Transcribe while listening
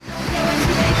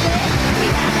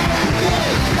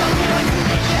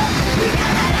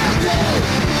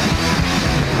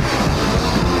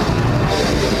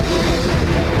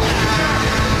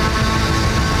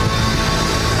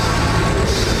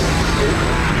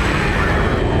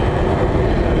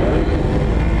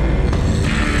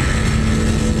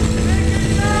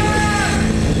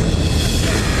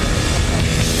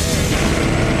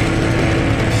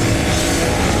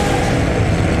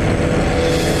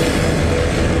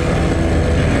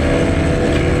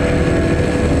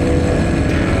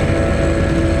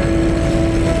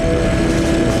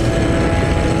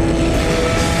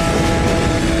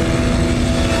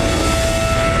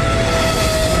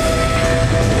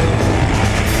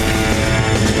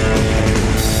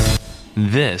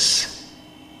This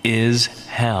is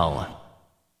hell.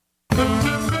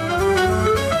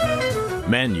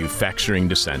 Manufacturing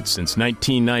descent since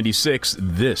 1996.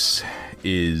 This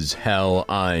is hell.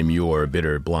 I'm your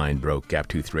bitter, blind, broke,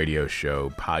 gap-toothed radio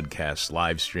show, podcast,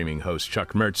 live streaming host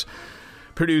Chuck Mertz.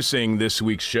 Producing this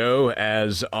week's show,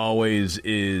 as always,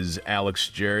 is Alex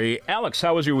Jerry. Alex,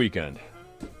 how was your weekend?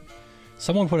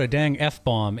 Someone put a dang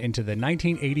F-bomb into the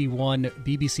 1981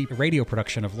 BBC radio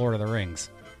production of Lord of the Rings.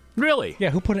 Really?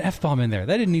 Yeah, who put an F-bomb in there?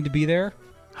 That didn't need to be there.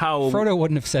 Frodo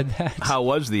wouldn't have said that. How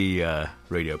was the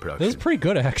radio production? It was pretty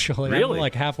good, actually. Really? I'm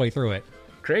like halfway through it.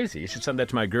 Crazy. You should send that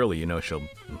to my girlie. You know she'll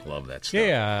love that stuff.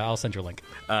 Yeah, I'll send you a link.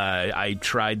 I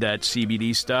tried that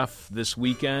CBD stuff this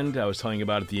weekend. I was telling you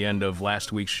about it at the end of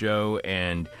last week's show,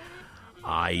 and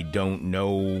I don't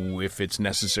know if it's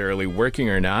necessarily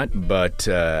working or not, but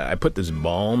I put this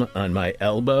balm on my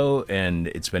elbow, and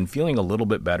it's been feeling a little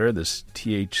bit better, this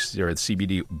THC or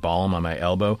CBD balm on my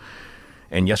elbow.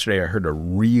 And yesterday I heard a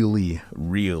really,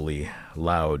 really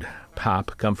loud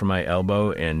pop come from my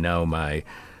elbow, and now my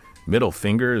middle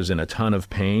finger is in a ton of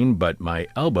pain, but my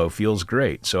elbow feels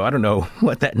great. So I don't know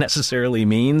what that necessarily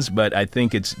means, but I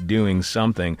think it's doing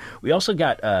something. We also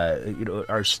got,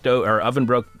 our oven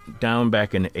broke down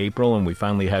back in April, and we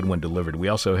finally had one delivered. We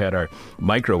also had our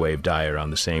microwave die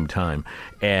around the same time,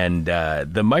 and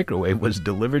the microwave was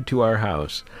delivered to our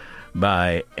house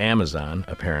by Amazon,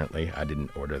 apparently. I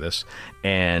didn't order this,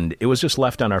 and it was just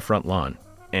left on our front lawn.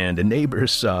 And a neighbor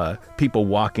saw people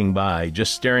walking by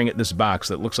just staring at this box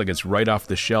that looks like it's right off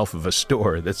the shelf of a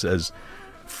store that says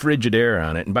Frigidaire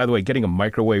on it. And by the way, getting a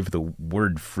microwave with the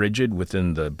word frigid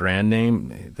within the brand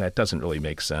name, that doesn't really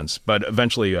make sense. But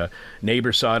eventually a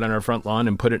neighbor saw it on our front lawn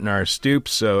and put it in our stoop,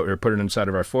 or put it inside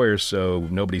of our foyer, so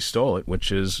nobody stole it,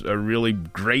 which is a really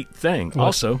great thing.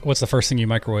 What's the first thing you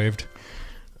microwaved?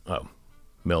 Oh,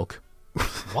 milk.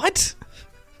 What?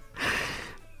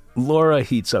 Laura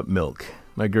heats up milk.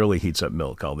 My girlie heats up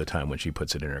milk all the time when she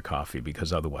puts it in her coffee,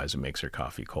 because otherwise it makes her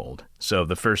coffee cold. So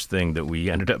the first thing that we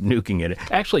ended up nuking it.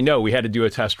 Actually, no, we had to do a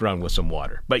test run with some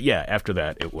water. But yeah, after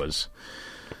that, it was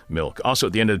milk. Also,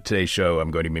 at the end of today's show, I'm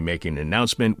going to be making an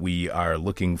announcement. We are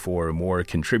looking for more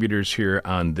contributors here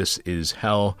on This Is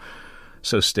Hell.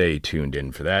 So stay tuned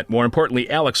in for that. More importantly,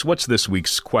 Alex, what's this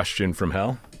week's question from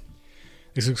hell?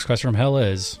 This week's question from hell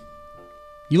is,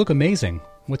 you look amazing.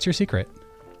 What's your secret?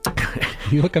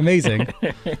 You look amazing.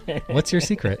 What's your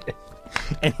secret?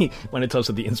 And you want to tell us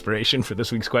what the inspiration for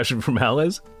this week's question from hell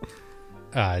is?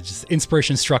 Just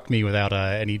inspiration struck me without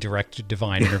any direct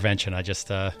divine intervention. I just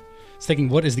was thinking,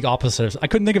 what is the opposite of... I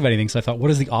couldn't think of anything, so I thought,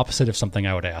 what is the opposite of something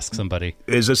I would ask somebody?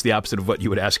 Is this the opposite of what you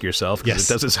would ask yourself? Yes.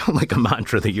 It doesn't sound like a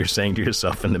mantra that you're saying to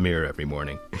yourself in the mirror every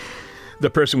morning. The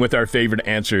person with our favorite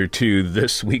answer to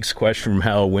this week's question from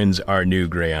hell wins our new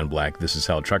Gray on Black This Is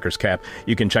Hell Truckers cap.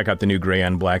 You can check out the new Gray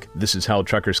on Black This Is Hell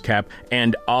Truckers cap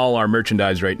and all our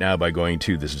merchandise right now by going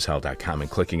to thisishell.com and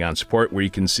clicking on support, where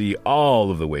you can see all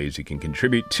of the ways you can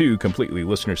contribute to completely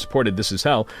listener-supported This Is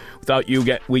Hell. Without you,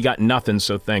 we got nothing,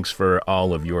 so thanks for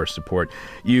all of your support.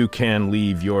 You can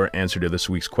leave your answer to this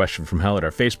week's question from hell at our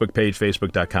Facebook page,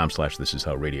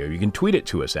 facebook.com/thisishellradio. You can tweet it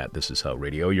to us at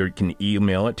thisishellradio. You can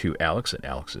email it to Alex at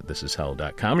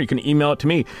alex@thisishell.com, or you can email it to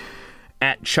me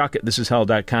at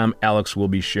chuck@thisishell.com. Alex will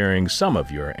be sharing some of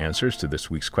your answers to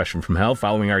this week's question from hell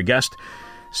following our guest.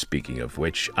 Speaking of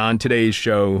which, on today's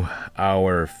show,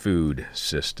 our food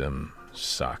system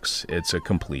sucks. It's a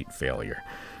complete failure.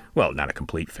 Well, not a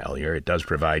complete failure. It does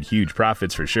provide huge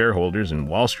profits for shareholders, and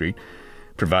Wall Street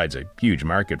provides a huge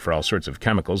market for all sorts of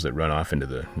chemicals that run off into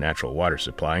the natural water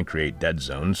supply and create dead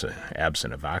zones,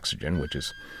 absent of oxygen, which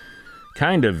is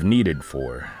kind of needed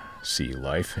for sea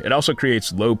life. It also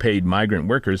creates low-paid migrant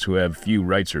workers who have few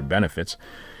rights or benefits.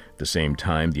 At the same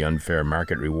time, the unfair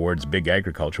market rewards big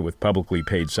agriculture with publicly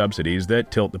paid subsidies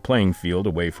that tilt the playing field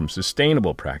away from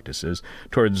sustainable practices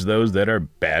towards those that are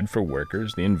bad for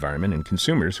workers, the environment, and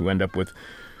consumers, who end up with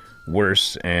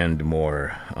worse and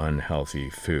more unhealthy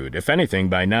food. If anything,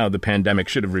 by now the pandemic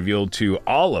should have revealed to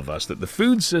all of us that the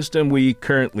food system we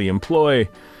currently employ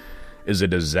is a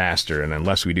disaster, and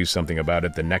unless we do something about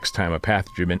it, the next time a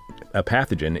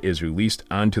pathogen is released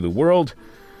onto the world,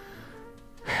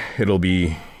 it'll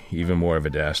be even more of a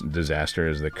disaster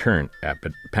as the current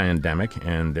pandemic,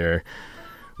 and there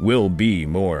will be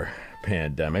more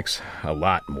pandemics, a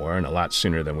lot more and a lot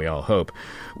sooner than we all hope.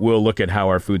 We'll look at how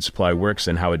our food supply works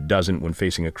and how it doesn't when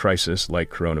facing a crisis like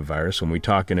coronavirus when we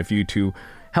talk in a few to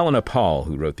Helena Paul,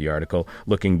 who wrote the article,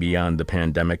 Looking Beyond the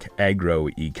Pandemic,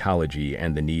 Agroecology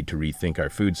and the Need to Rethink Our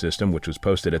Food System, which was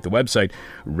posted at the website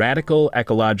Radical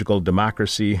Ecological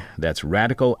Democracy. That's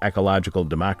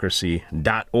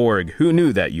radicalecological.democracy.org. Who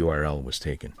knew that URL was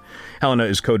taken? Helena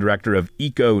is co-director of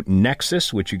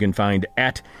EcoNexus, which you can find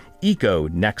at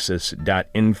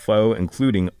econexus.info,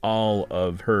 including all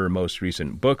of her most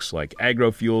recent books like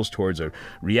Agrofuels Towards a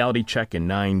Reality Check in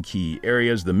 9 Key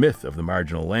Areas, The Myth of the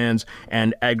Marginal Lands,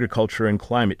 and Agriculture and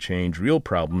Climate Change, Real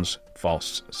Problems,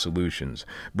 False Solutions.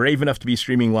 Brave enough to be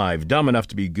streaming live, dumb enough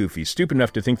to be goofy, stupid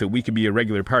enough to think that we could be a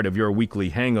regular part of your weekly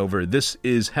hangover. This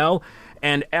is Hell,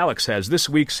 and Alex has this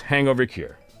week's hangover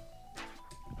cure.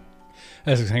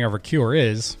 This week's hangover cure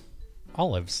is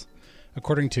olives.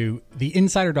 According to the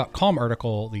Insider.com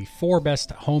article, the 4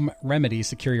 best home remedies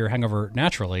to cure your hangover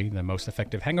naturally. The most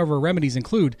effective hangover remedies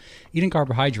include eating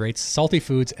carbohydrates, salty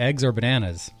foods, eggs, or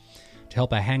bananas. To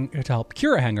help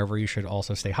cure a hangover, you should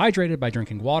also stay hydrated by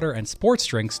drinking water and sports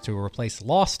drinks to replace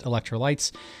lost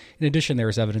electrolytes. In addition, there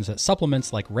is evidence that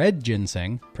supplements like red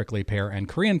ginseng, prickly pear, and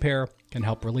Korean pear can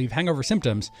help relieve hangover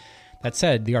symptoms. That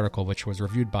said, the article, which was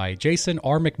reviewed by Jason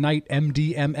R. McKnight,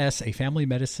 MD, MS, a family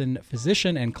medicine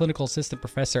physician and clinical assistant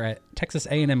professor at Texas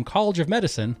A&M College of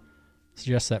Medicine,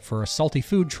 suggests that for a salty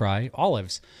food, try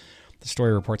olives. The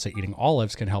story reports that eating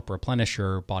olives can help replenish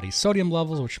your body's sodium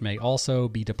levels, which may also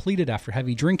be depleted after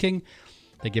heavy drinking.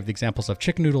 They give the examples of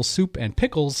chicken noodle soup and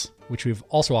pickles, which we've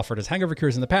also offered as hangover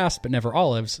cures in the past, but never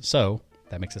olives. So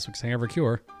that makes this week's hangover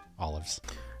cure olives.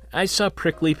 I saw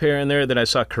prickly pear in there, then I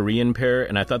saw Korean pear,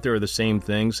 and I thought they were the same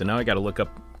thing, so now I got to look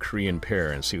up Korean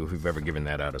pear and see if we've ever given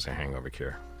that out as a hangover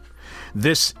cure.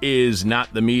 This is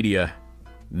not the media.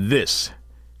 This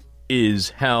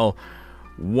is Hell.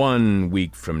 1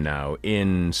 week from now,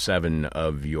 in 7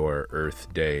 of your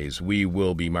Earth days, we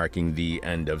will be marking the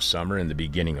end of summer and the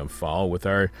beginning of fall with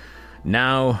our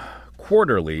now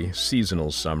quarterly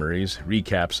seasonal summaries,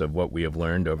 recaps of what we have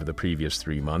learned over the previous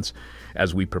 3 months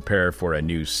as we prepare for a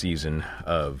new season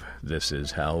of This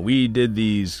Is Hell. We did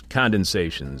these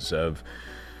condensations of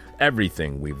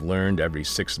everything we've learned every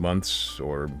 6 months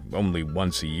or only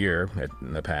once a year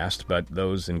in the past, but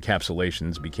those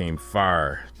encapsulations became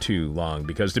far too long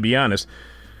because, to be honest,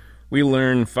 we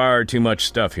learn far too much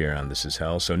stuff here on This Is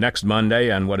Hell. So next Monday,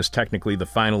 on what is technically the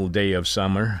final day of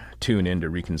summer, tune in to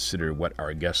reconsider what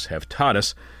our guests have taught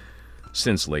us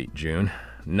since late June.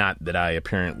 Not that I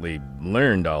apparently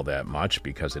learned all that much,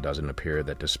 because it doesn't appear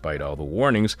that despite all the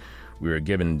warnings we were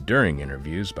given during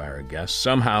interviews by our guests,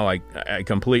 somehow I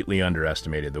completely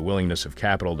underestimated the willingness of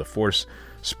capital to force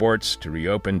sports to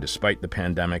reopen despite the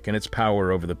pandemic and its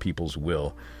power over the people's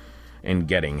will in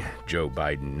getting Joe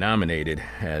Biden nominated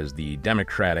as the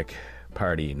Democratic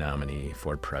Party nominee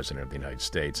for President of the United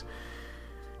States.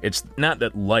 It's not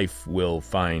that life will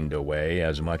find a way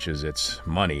as much as its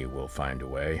money will find a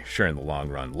way. Sure, in the long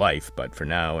run, life, but for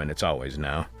now, and it's always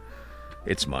now,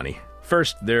 it's money.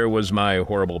 First, there was my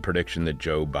horrible prediction that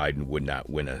Joe Biden would not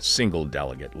win a single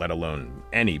delegate, let alone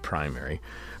any primary.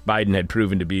 Biden had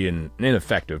proven to be an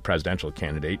ineffective presidential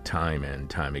candidate time and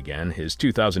time again. His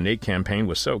 2008 campaign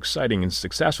was so exciting and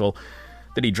successful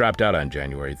that he dropped out on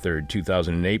January 3rd,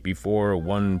 2008, before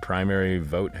one primary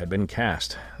vote had been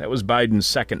cast. That was Biden's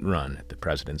second run at the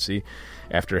presidency,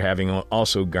 after having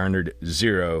also garnered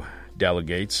 0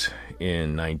 delegates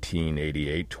in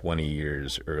 1988, 20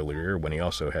 years earlier, when he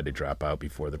also had to drop out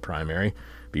before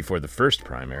the first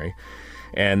primary.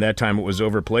 And that time it was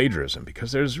over plagiarism,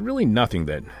 because there's really nothing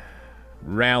that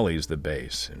rallies the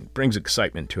base and brings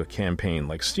excitement to a campaign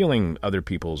like stealing other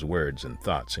people's words and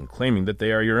thoughts and claiming that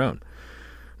they are your own.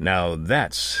 Now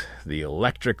that's the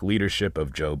electric leadership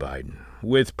of Joe Biden.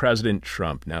 With President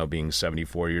Trump now being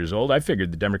 74 years old, I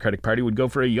figured the Democratic Party would go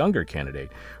for a younger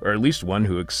candidate, or at least one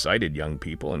who excited young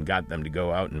people and got them to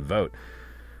go out and vote.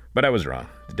 But I was wrong.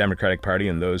 The Democratic Party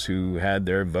and those who had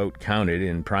their vote counted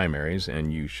in primaries,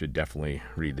 and you should definitely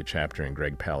read the chapter in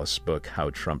Greg Palast's book,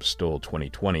 How Trump Stole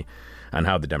 2020, on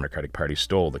how the Democratic Party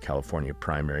stole the California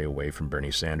primary away from Bernie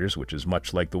Sanders, which is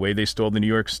much like the way they stole the New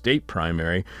York State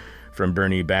primary from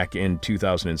Bernie back in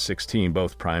 2016,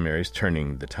 both primaries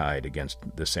turning the tide against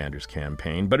the Sanders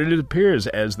campaign. But it appears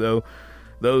as though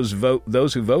those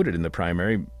who voted in the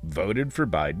primary voted for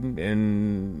Biden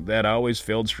in that always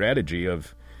failed strategy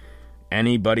of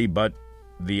anybody but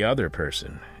the other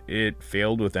person. It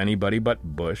failed with anybody but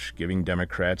Bush, giving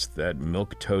Democrats that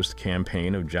milquetoast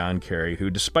campaign of John Kerry, who,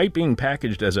 despite being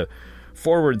packaged as a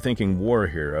forward-thinking war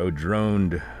hero,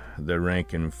 droned the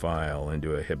rank and file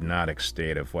into a hypnotic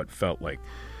state of what felt like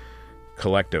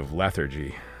collective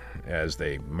lethargy as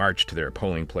they marched to their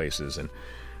polling places and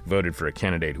voted for a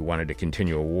candidate who wanted to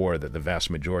continue a war that the vast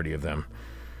majority of them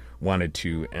wanted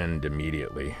to end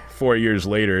immediately. 4 years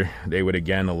later, they would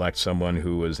again elect someone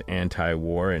who was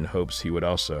anti-war in hopes he would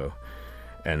also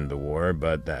end the war,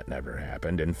 but that never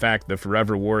happened. In fact, the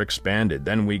forever war expanded.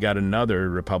 Then we got another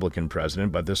Republican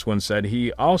president, but this one said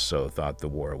he also thought the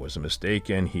war was a mistake,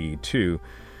 and he, too,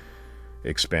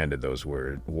 expanded those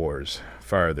wars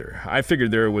farther. I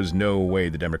figured there was no way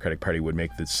the Democratic Party would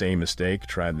make the same mistake,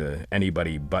 try the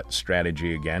anybody-but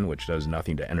strategy again, which does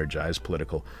nothing to energize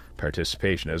political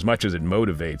participation, as much as it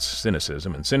motivates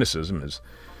cynicism, and cynicism is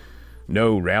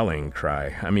no rallying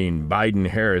cry. I mean,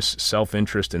 Biden-Harris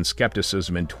self-interest and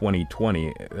skepticism in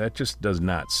 2020, that just does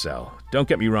not sell. Don't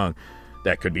get me wrong,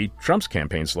 that could be Trump's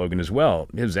campaign slogan as well.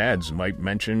 His ads might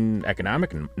mention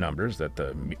economic numbers that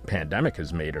the pandemic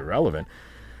has made irrelevant.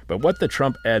 But what the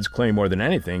Trump ads claim more than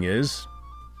anything is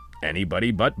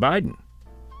anybody but Biden.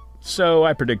 So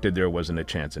I predicted there wasn't a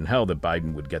chance in hell that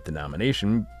Biden would get the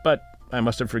nomination, but I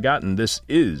must have forgotten this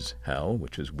is hell,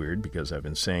 which is weird because I've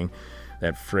been saying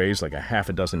that phrase like a half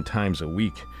a dozen times a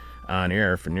week on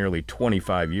air for nearly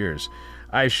 25 years.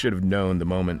 I should have known the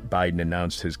moment Biden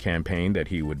announced his campaign that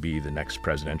he would be the next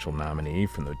presidential nominee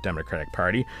from the Democratic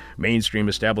Party. Mainstream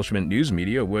establishment news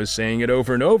media was saying it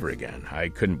over and over again. I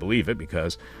couldn't believe it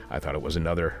because I thought it was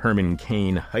another Herman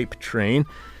Cain hype train,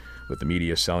 with the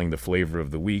media selling the flavor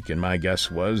of the week, and my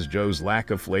guess was Joe's lack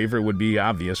of flavor would be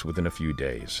obvious within a few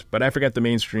days. But I forgot the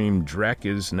mainstream dreck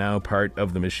is now part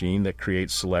of the machine that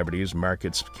creates celebrities,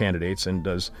 markets candidates, and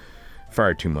does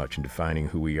far too much in defining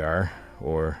who we are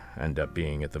or end up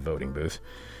being at the voting booth.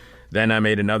 Then I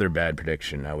made another bad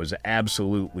prediction. I was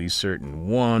absolutely certain,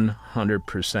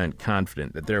 100%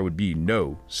 confident that there would be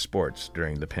no sports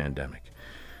during the pandemic.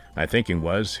 My thinking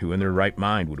was, who in their right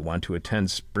mind would want to attend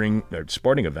sporting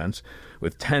events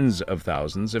with tens of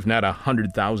thousands, if not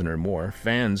 100,000 or more,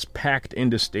 fans packed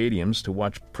into stadiums to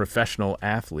watch professional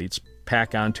athletes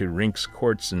pack onto rinks,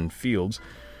 courts, and fields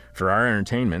for our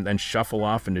entertainment, then shuffle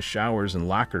off into showers and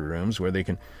locker rooms where they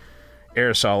can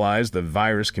aerosolize the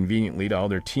virus conveniently to all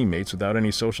their teammates without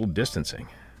any social distancing.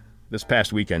 This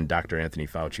past weekend, Dr. Anthony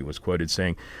Fauci was quoted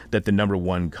saying that the number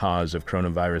one cause of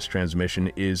coronavirus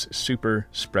transmission is super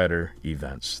spreader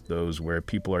events, those where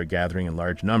people are gathering in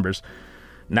large numbers,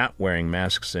 not wearing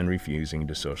masks and refusing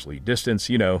to socially distance,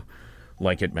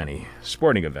 like at many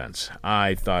sporting events.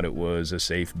 I thought it was a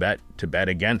safe bet to bet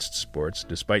against sports,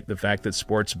 despite the fact that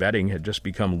sports betting had just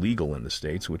become legal in the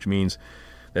States, which means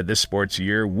that this sports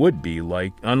year would be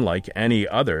unlike any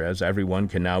other, as everyone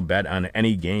can now bet on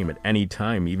any game at any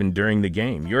time, even during the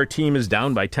game. Your team is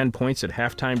down by 10 points at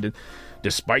halftime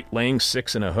despite laying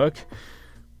 6 in a hook.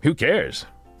 Who cares?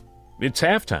 It's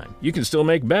halftime. You can still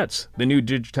make bets. The new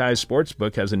digitized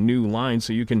sportsbook has a new line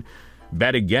so you can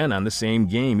bet again on the same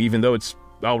game, even though it's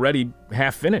already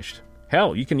half finished.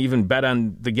 Hell, you can even bet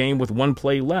on the game with one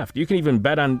play left. You can even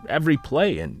bet on every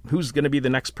play and who's going to be the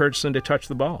next person to touch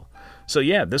the ball. So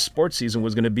yeah, this sports season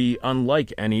was going to be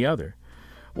unlike any other.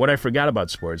 What I forgot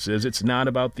about sports is it's not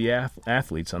about the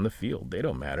athletes on the field. They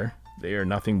don't matter. They are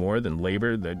nothing more than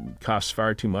labor that costs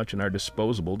far too much and are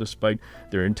disposable despite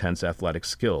their intense athletic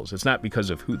skills. It's not because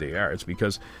of who they are. It's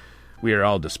because we are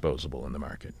all disposable in the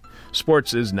market.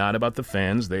 Sports is not about the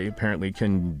fans. They apparently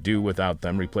can do without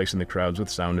them, replacing the crowds with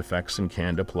sound effects and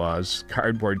canned applause,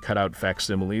 cardboard cutout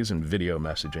facsimiles, and video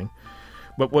messaging.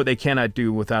 But what they cannot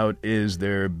do without is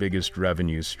their biggest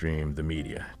revenue stream, the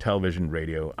media, television,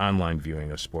 radio, online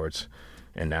viewing of sports,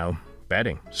 and now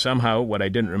betting. Somehow, what I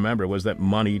didn't remember was that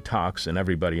money talks and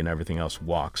everybody and everything else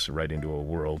walks right into a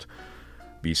world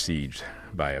besieged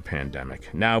by a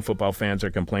pandemic. Now football fans are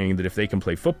complaining that if they can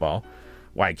play football,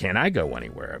 why can't I go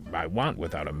anywhere I want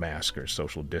without a mask or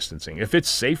social distancing? If it's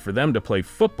safe for them to play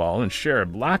football and share a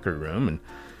locker room and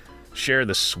share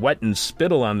the sweat and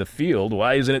spittle on the field,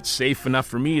 why isn't it safe enough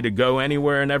for me to go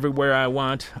anywhere and everywhere I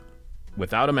want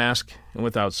without a mask and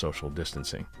without social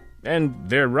distancing? And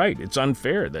they're right. It's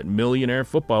unfair that millionaire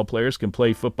football players can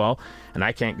play football and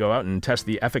I can't go out and test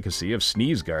the efficacy of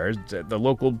sneeze guards at the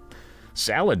local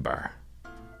salad bar.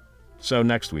 So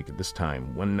next week at this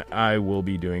time, when I will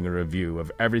be doing a review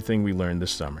of everything we learned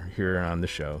this summer here on the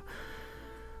show,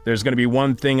 there's going to be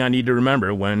one thing I need to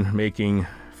remember when making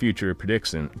future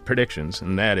predictions,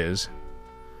 and that is,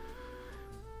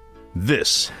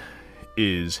 this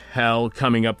is hell.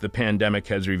 Coming up, the pandemic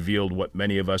has revealed what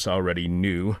many of us already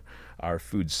knew. Our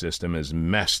food system is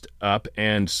messed up,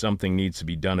 and something needs to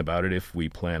be done about it if we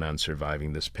plan on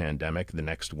surviving this pandemic, the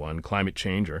next one, climate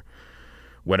change, or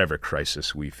whatever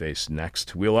crisis we face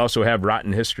next. We'll also have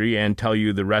Rotten History and tell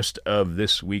you the rest of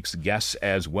this week's guests,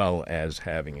 as well as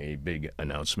having a big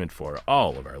announcement for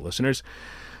all of our listeners.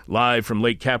 Live from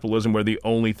Late Capitalism, where the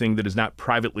only thing that is not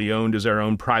privately owned is our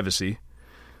own privacy.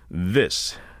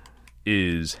 This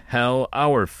is Hell.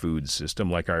 Our food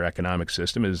system, like our economic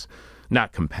system, is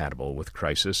not compatible with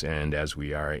crisis, and as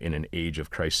we are in an age of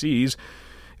crises,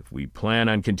 if we plan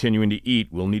on continuing to eat,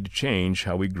 we'll need to change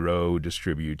how we grow,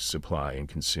 distribute, supply, and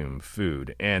consume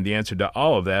food. And the answer to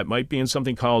all of that might be in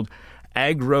something called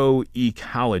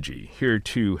agroecology. Here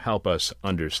to help us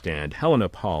understand, Helena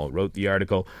Paul wrote the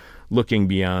article Looking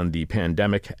Beyond the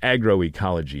Pandemic,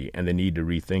 Agroecology and the Need to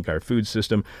Rethink Our Food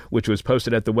System, which was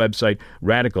posted at the website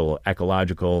Radical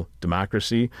Ecological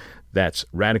Democracy. That's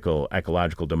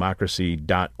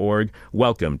radicalecologicaldemocracy.org.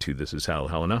 Welcome to This Is Hell,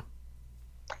 Helena.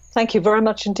 Thank you very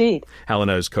much indeed.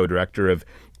 Helena is co-director of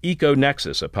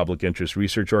EcoNexus, a public interest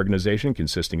research organization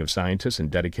consisting of scientists and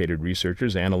dedicated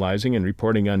researchers analyzing and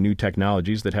reporting on new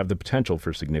technologies that have the potential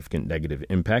for significant negative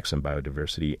impacts on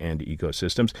biodiversity and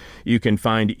ecosystems. You can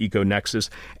find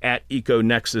EcoNexus at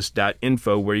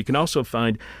econexus.info, where you can also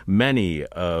find many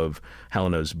of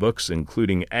Helena's books,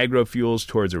 including Agrofuels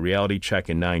Towards a Reality Check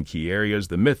in 9 Key Areas,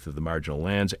 The Myth of the Marginal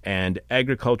Lands, and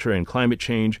Agriculture and Climate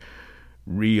Change,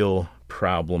 Real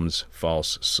Problems,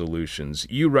 False Solutions.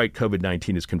 You write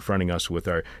COVID-19 is confronting us with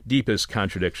our deepest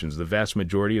contradictions. The vast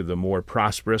majority of the more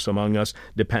prosperous among us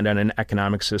depend on an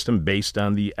economic system based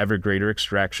on the ever greater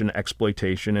extraction,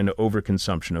 exploitation, and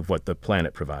overconsumption of what the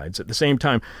planet provides. At the same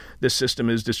time, this system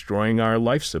is destroying our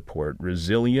life support,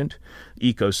 resilient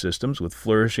ecosystems with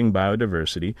flourishing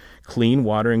biodiversity, clean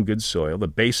water and good soil, the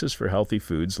basis for healthy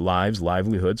foods, lives,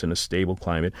 livelihoods, and a stable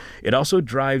climate. It also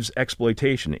drives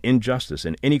exploitation, injustice,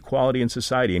 and inequality in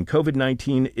society, and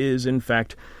COVID-19 is, in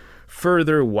fact,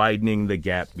 further widening the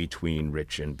gap between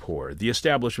rich and poor. The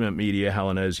establishment media,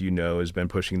 Helena, as you know, has been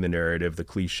pushing the narrative, the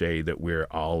cliche that we're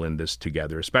all in this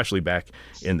together, especially back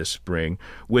in the spring.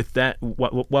 With that,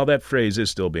 while that phrase is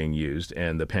still being used,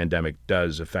 and the pandemic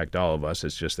does affect all of us,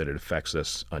 it's just that it affects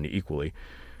us unequally.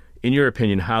 In your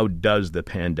opinion, how does the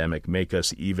pandemic make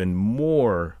us even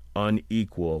more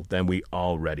unequal than we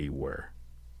already were?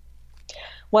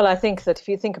 Well, I think that if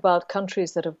you think about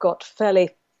countries that have got fairly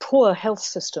poor health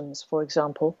systems, for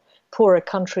example, poorer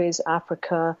countries,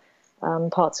 Africa,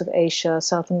 parts of Asia,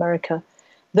 South America,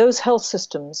 those health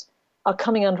systems are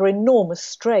coming under enormous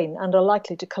strain and are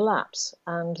likely to collapse.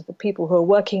 And the people who are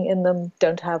working in them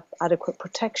don't have adequate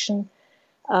protection.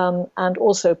 And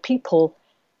also people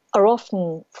are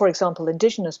often, for example,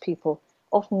 indigenous people,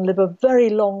 often live a very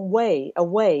long way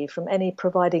away from any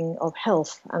providing of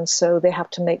health, and so they have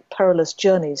to make perilous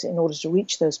journeys in order to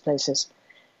reach those places.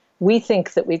 We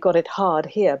think that we've got it hard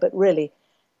here, but really,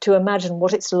 to imagine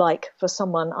what it's like for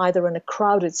someone either in a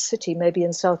crowded city, maybe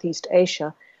in Southeast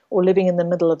Asia, or living in the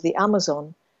middle of the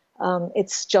Amazon,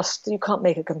 it's just, you can't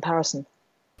make a comparison.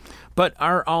 But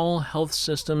are all health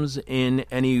systems in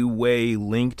any way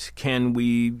linked? Can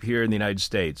we, here in the United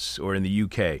States or in the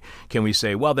UK, can we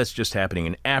say, well, that's just happening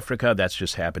in Africa, that's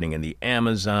just happening in the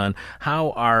Amazon? How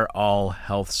are all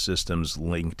health systems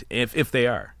linked, if they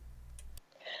are?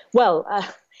 Well,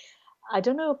 I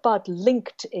don't know about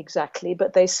linked exactly,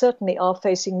 but they certainly are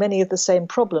facing many of the same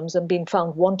problems and being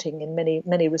found wanting in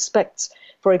many respects.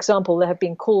 For example, there have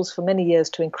been calls for many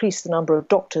years to increase the number of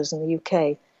doctors in the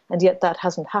UK, and yet that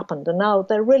hasn't happened. And now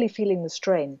they're really feeling the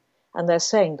strain, and they're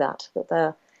saying that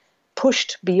they're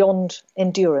pushed beyond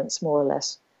endurance, more or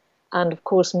less. And of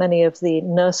course, many of the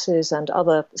nurses and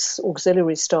other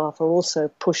auxiliary staff are also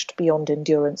pushed beyond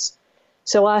endurance.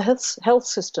 So our health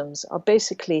systems are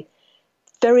basically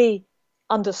very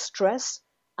under stress,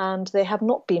 and they have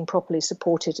not been properly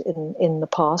supported in the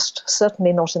past,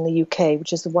 certainly not in the UK,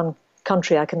 which is the one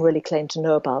country I can really claim to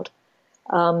know about.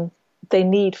 They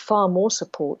need far more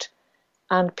support,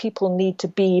 and people need to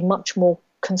be much more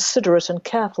considerate and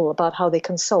careful about how they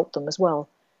consult them as well.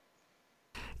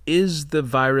 Is the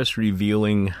virus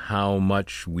revealing how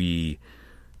much we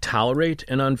tolerate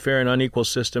an unfair and unequal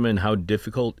system and how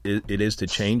difficult it is to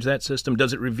change that system?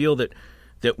 Does it reveal that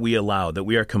we allow, that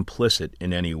we are complicit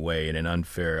in any way in an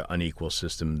unfair, unequal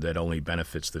system that only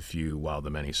benefits the few while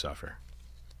the many suffer?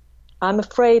 I'm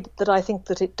afraid that I think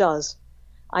that it does.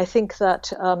 I think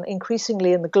that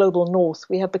increasingly in the global north,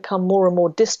 we have become more and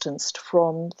more distanced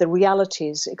from the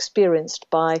realities experienced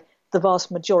by the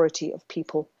vast majority of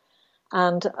people.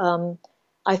 And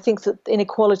I think that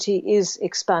inequality is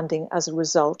expanding as a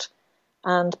result,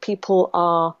 and people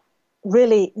are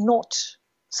really not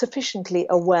sufficiently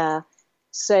aware,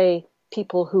 say,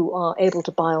 people who are able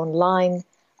to buy online,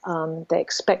 they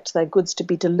expect their goods to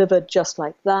be delivered just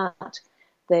like that.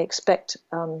 They expect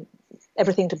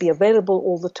everything to be available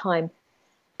all the time,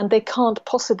 and they can't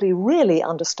possibly really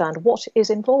understand what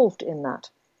is involved in that.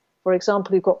 For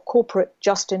example, you've got corporate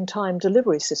just-in-time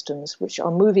delivery systems which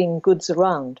are moving goods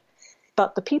around,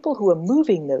 but the people who are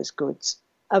moving those goods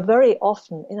are very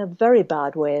often in a very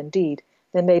bad way indeed.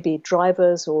 There may be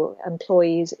drivers or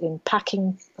employees in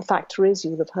packing factories.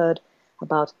 You would have heard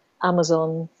about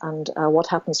Amazon and what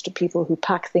happens to people who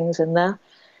pack things in there.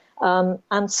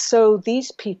 And so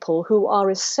these people who are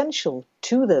essential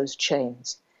to those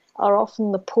chains are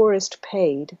often the poorest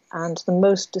paid and the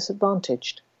most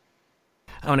disadvantaged.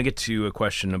 I want to get to a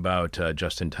question about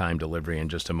just-in-time delivery in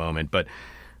just a moment, but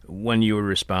when you were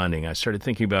responding, I started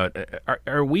thinking about,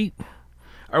 are we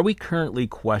currently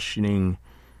questioning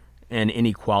an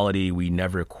inequality we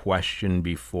never questioned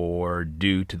before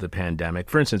due to the pandemic?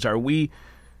 For instance,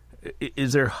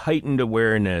 is there heightened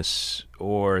awareness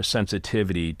or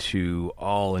sensitivity to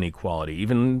all inequality,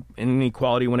 even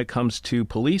inequality when it comes to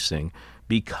policing,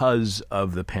 because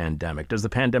of the pandemic? Does the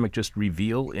pandemic just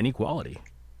reveal inequality?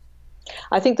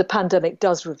 I think the pandemic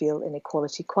does reveal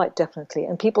inequality, quite definitely,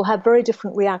 and people have very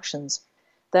different reactions.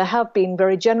 There have been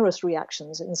very generous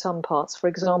reactions in some parts. For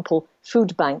example,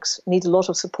 food banks need a lot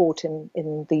of support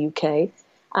in the UK,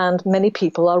 and many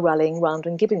people are rallying round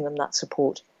and giving them that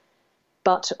support.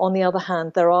 But on the other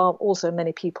hand, there are also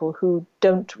many people who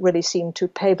don't really seem to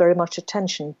pay very much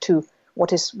attention to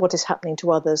what is happening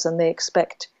to others, and they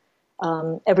expect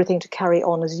everything to carry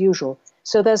on as usual.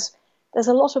 So there's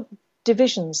a lot of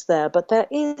divisions there, but there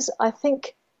is, I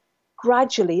think,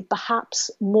 gradually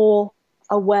perhaps more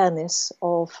awareness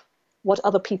of what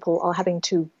other people are having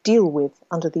to deal with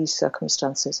under these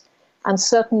circumstances. And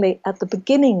certainly at the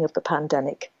beginning of the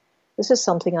pandemic, this is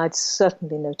something I'd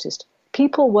certainly noticed.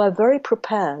 People were very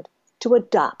prepared to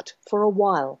adapt for a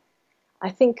while.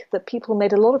 I think that people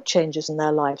made a lot of changes in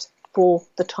their lives for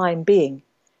the time being.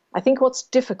 I think what's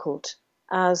difficult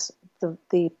as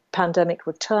the pandemic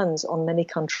returns on many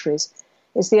countries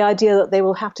is the idea that they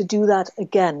will have to do that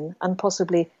again and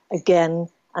possibly again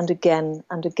and again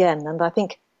and again. And I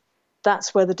think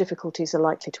that's where the difficulties are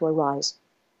likely to arise.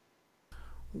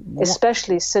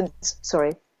 Especially since,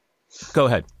 Go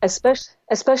ahead.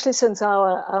 Especially since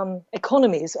our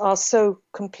economies are so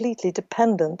completely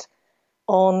dependent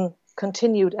on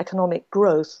continued economic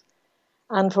growth.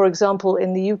 And for example,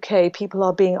 in the UK, people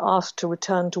are being asked to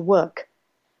return to work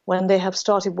when they have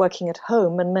started working at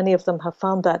home, and many of them have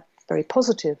found that very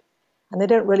positive, and they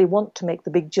don't really want to make the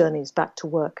big journeys back to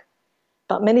work.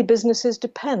 But many businesses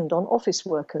depend on office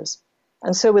workers,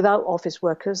 and so without office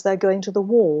workers, they're going to the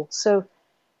wall. So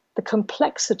the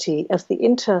complexity of the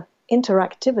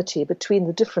interactivity between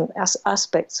the different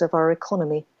aspects of our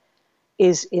economy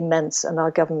is immense, and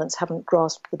our governments haven't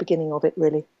grasped the beginning of it,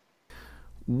 really.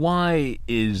 Why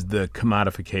is the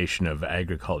commodification of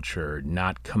agriculture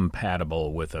not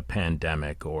compatible with a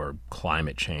pandemic or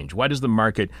climate change? Why does the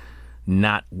market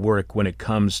not work when it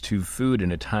comes to food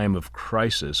in a time of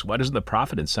crisis? Why doesn't the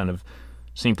profit incentive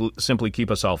simply keep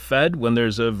us all fed when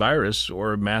there's a virus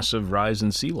or a massive rise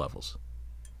in sea levels?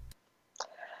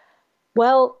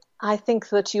 Well, I think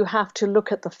that you have to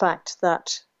look at the fact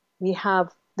that we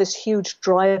have this huge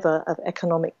driver of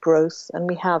economic growth, and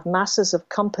we have masses of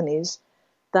companies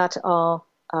that are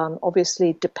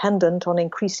obviously dependent on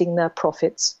increasing their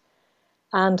profits.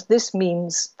 And this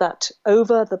means that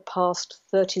over the past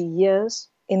 30 years,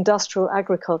 industrial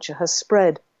agriculture has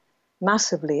spread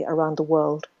massively around the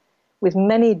world with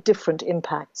many different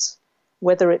impacts,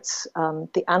 whether it's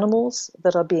the animals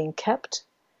that are being kept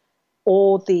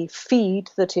or the feed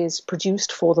that is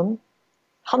produced for them,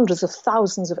 hundreds of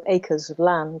thousands of acres of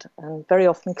land and very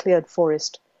often cleared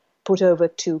forest put over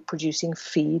to producing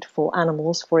feed for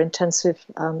animals for intensive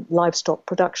livestock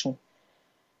production.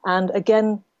 And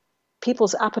again,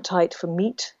 people's appetite for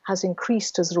meat has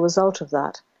increased as a result of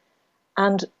that.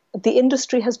 And the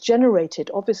industry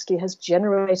obviously has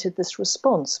generated this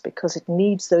response because it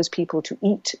needs those people to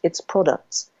eat its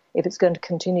products if it's going to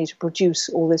continue to produce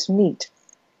all this meat.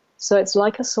 So it's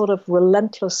like a sort of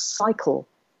relentless cycle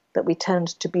that we tend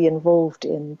to be involved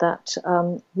in that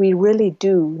we really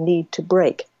do need to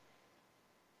break.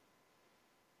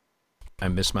 I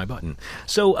missed my button.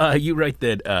 So you write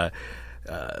that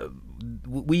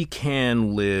we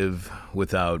can live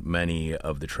without many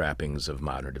of the trappings of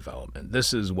modern development.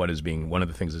 This is one of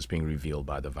the things that's being revealed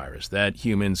by the virus, that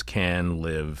humans can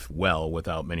live well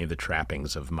without many of the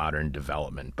trappings of modern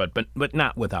development, but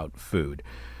not without food.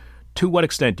 To what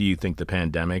extent do you think the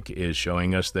pandemic is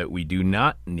showing us that we do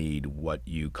not need what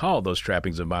you call those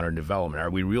trappings of modern development?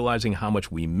 Are we realizing how much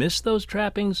we miss those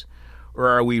trappings? Or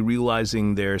are we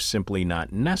realizing they're simply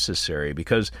not necessary?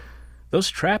 Because those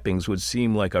trappings would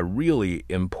seem like a really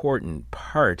important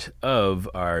part of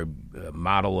our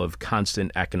model of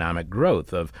constant economic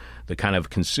growth, of the kind of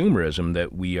consumerism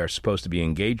that we are supposed to be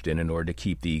engaged in order to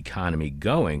keep the economy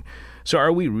going. So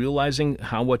are we realizing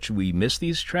how much we miss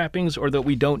these trappings, or that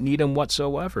we don't need them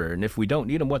whatsoever? And if we don't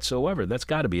need them whatsoever, that's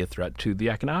got to be a threat to the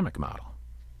economic model.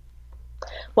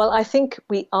 Well, I think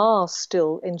we are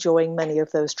still enjoying many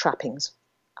of those trappings.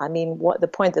 I mean, what the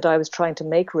point that I was trying to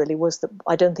make really was that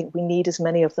I don't think we need as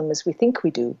many of them as we think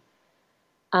we do.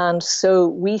 And so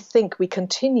we think we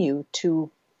continue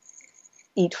to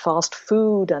eat fast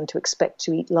food and to expect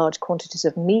to eat large quantities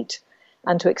of meat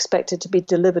and to expect it to be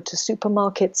delivered to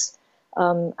supermarkets.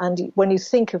 And when you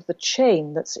think of the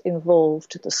chain that's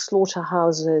involved, the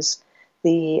slaughterhouses,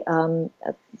 the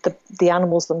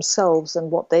animals themselves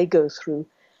and what they go through,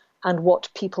 and what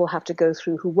people have to go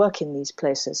through who work in these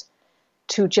places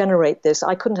to generate this,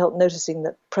 I couldn't help noticing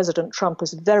that President Trump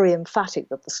was very emphatic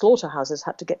that the slaughterhouses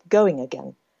had to get going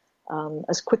again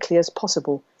as quickly as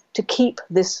possible to keep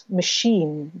this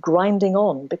machine grinding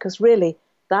on, because really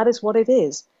that is what it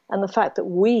is. And the fact that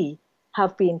we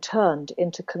have been turned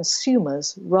into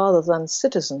consumers rather than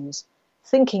citizens,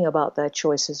 thinking about their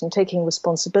choices and taking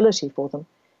responsibility for them.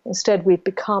 Instead, we've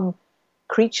become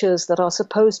creatures that are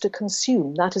supposed to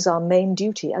consume. That is our main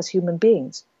duty as human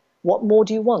beings. What more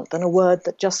do you want than a word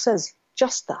that just says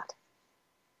just that?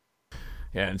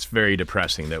 Yeah, it's very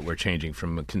depressing that we're changing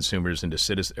from consumers into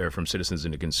citizens, or from citizens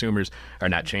into consumers, are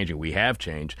not changing. We have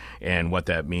changed, and what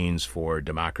that means for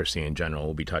democracy in general.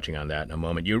 We'll be touching on that in a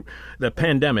moment. The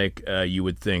pandemic, you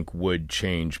would think, would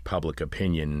change public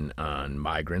opinion on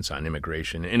migrants, on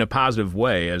immigration, in a positive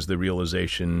way, as the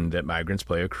realization that migrants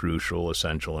play a crucial,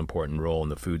 essential, important role in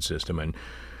the food system, and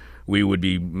we would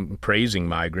be praising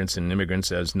migrants and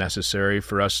immigrants as necessary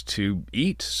for us to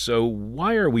eat. So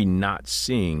why are we not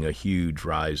seeing a huge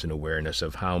rise in awareness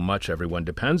of how much everyone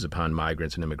depends upon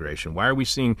migrants and immigration? Why are we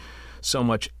seeing so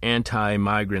much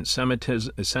anti-migrant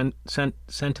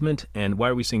sentiment, and why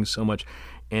are we seeing so much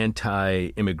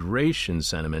anti-immigration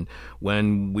sentiment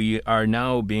when we are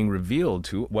now being revealed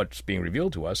to, what's being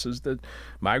revealed to us is that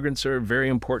migrants are a very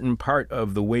important part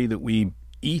of the way that we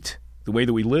eat, the way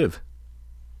that we live?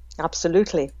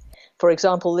 Absolutely. For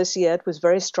example, this year it was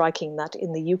very striking that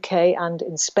in the UK and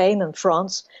in Spain and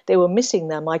France, they were missing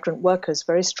their migrant workers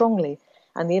very strongly.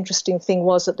 And the interesting thing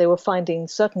was that they were finding,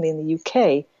 certainly in the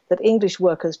UK, that English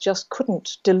workers just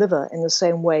couldn't deliver in the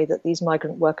same way that these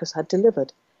migrant workers had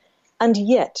delivered. And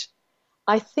yet,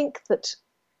 I think that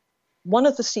one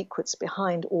of the secrets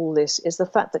behind all this is the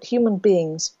fact that human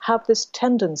beings have this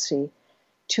tendency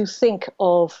to think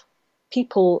of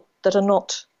people that are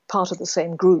not part of the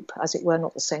same group, as it were,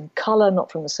 not the same color, not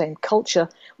from the same culture,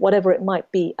 whatever it might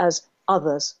be, as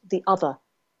others, the other.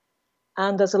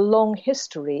 And there's a long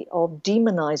history of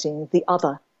demonizing the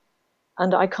other.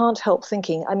 And I can't help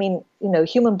thinking, I mean,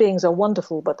 human beings are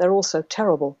wonderful, but they're also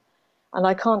terrible. And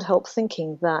I can't help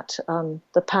thinking that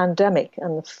the pandemic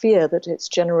and the fear that it's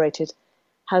generated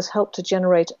has helped to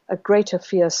generate a greater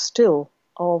fear still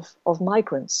of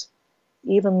migrants.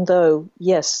 Even though,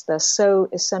 yes, they're so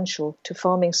essential to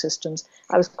farming systems.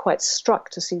 I was quite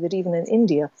struck to see that even in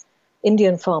India,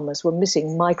 Indian farmers were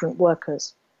missing migrant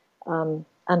workers. And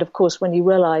of course, when you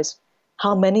realize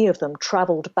how many of them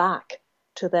traveled back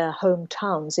to their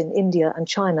hometowns in India and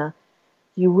China,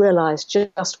 you realize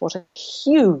just what a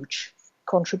huge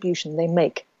contribution they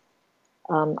make,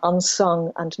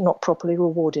 unsung and not properly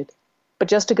rewarded. But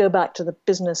just to go back to the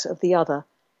business of the other,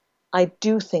 I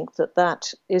do think that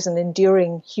that is an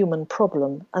enduring human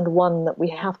problem, and one that we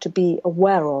have to be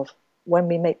aware of when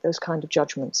we make those kind of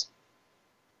judgments.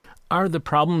 Are the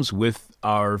problems with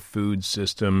our food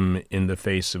system in the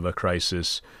face of a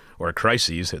crisis, or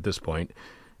crises at this point,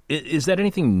 is that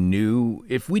anything new?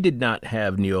 If we did not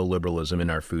have neoliberalism in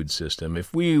our food system,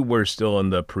 if we were still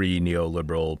in the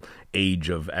pre-neoliberal age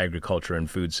of agriculture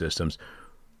and food systems,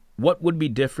 what would be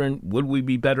different? Would we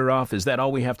be better off? Is that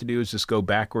all we have to do is just go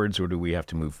backwards, or do we have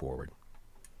to move forward?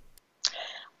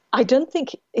 I don't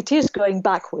think it is going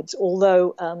backwards,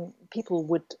 although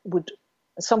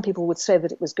some people would say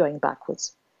that it was going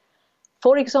backwards.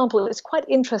 For example, it's quite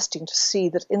interesting to see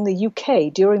that in the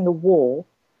UK during the war,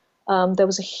 there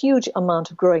was a huge amount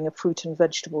of growing of fruit and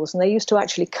vegetables, and they used to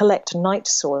actually collect night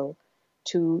soil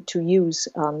to use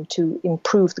to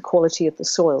improve the quality of the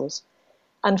soils.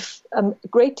 And a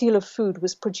great deal of food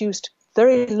was produced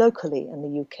very locally in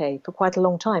the UK for quite a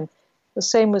long time. The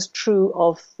same was true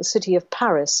of the city of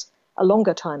Paris a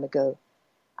longer time ago.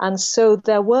 And so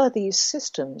there were these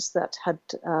systems that had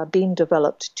been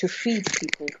developed to feed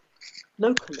people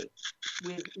locally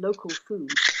with local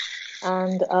food.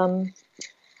 And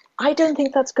I don't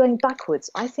think that's going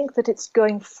backwards. I think that it's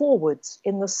going forwards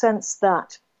in the sense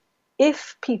that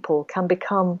if people can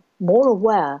become more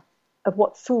aware of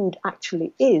what food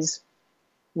actually is,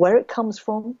 where it comes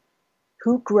from,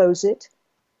 who grows it,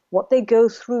 what they go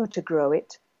through to grow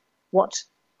it, what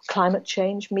climate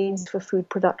change means for food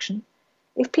production,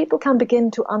 if people can begin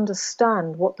to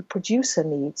understand what the producer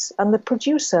needs, and the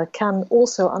producer can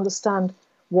also understand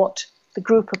what the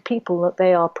group of people that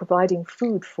they are providing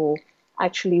food for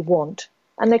actually want,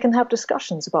 and they can have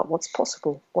discussions about what's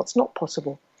possible, what's not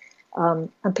possible,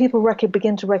 and people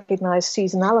begin to recognize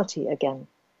seasonality again.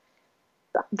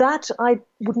 That I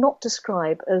would not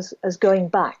describe as going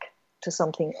back to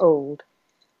something old.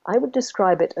 I would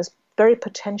describe it as very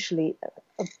potentially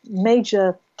a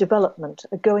major development,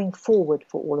 a going forward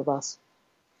for all of us.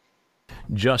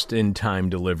 Just-in-time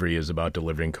delivery is about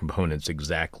delivering components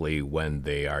exactly when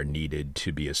they are needed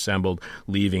to be assembled,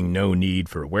 leaving no need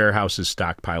for warehouses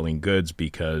stockpiling goods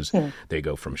because they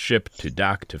go from ship to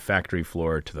dock to factory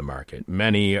floor to the market.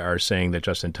 Many are saying that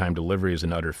just-in-time delivery is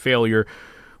an utter failure.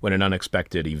 When an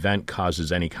unexpected event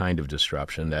causes any kind of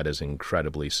disruption, that is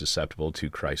incredibly susceptible to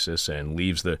crisis and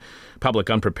leaves the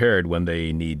public unprepared when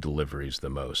they need deliveries the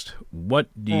most. What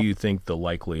do you think the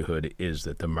likelihood is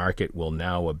that the market will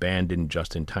now abandon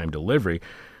just-in-time delivery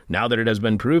now that it has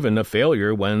been proven a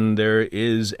failure when there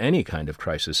is any kind of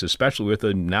crisis, especially with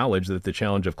the knowledge that the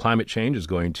challenge of climate change is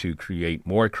going to create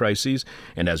more crises?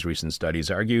 And as recent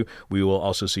studies argue, we will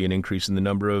also see an increase in the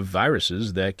number of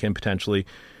viruses that can potentially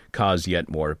cause yet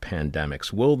more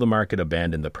pandemics. Will the market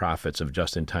abandon the profits of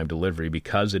just-in-time delivery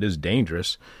because it is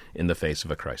dangerous in the face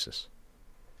of a crisis?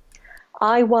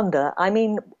 I wonder. I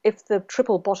mean, if the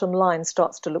triple bottom line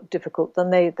starts to look difficult,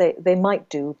 then they might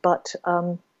do. But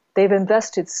they've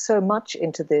invested so much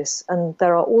into this, and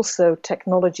there are also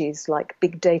technologies like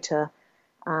big data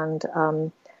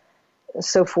and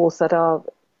so forth that are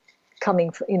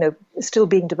coming, still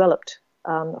being developed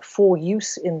for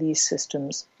use in these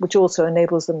systems, which also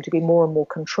enables them to be more and more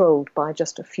controlled by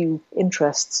just a few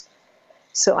interests.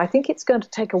 So I think it's going to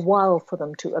take a while for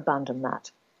them to abandon that.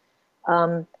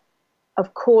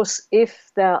 Of course,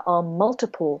 if there are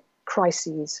multiple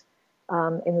crises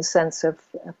in the sense of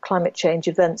climate change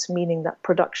events, meaning that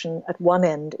production at one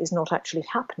end is not actually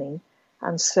happening,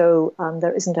 and so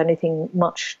there isn't anything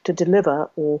much to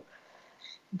deliver, or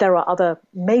there are other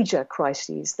major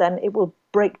crises, then it will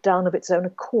break down of its own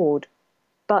accord.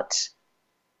 But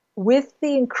with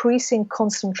the increasing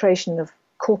concentration of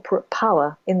corporate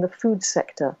power in the food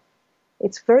sector,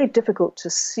 it's very difficult to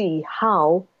see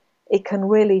how it can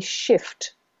really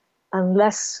shift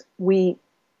unless we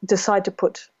decide to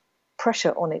put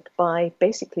pressure on it by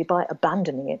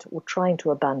abandoning it or trying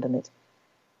to abandon it.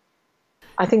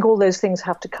 I think all those things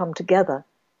have to come together.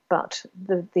 But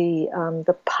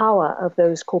the power of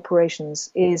those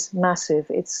corporations is massive.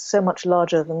 It's so much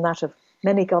larger than that of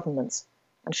many governments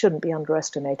and shouldn't be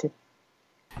underestimated.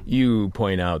 You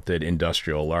point out that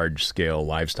industrial, large-scale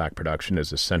livestock production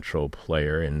is a central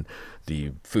player in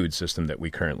the food system that we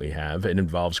currently have. It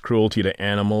involves cruelty to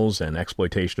animals and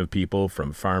exploitation of people,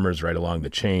 from farmers right along the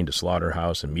chain to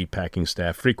slaughterhouse and meatpacking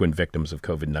staff, frequent victims of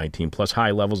COVID-19, plus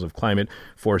high levels of climate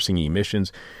forcing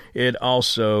emissions. It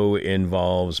also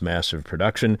involves massive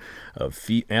production of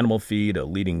animal feed, a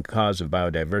leading cause of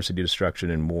biodiversity destruction,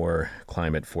 and more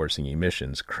climate forcing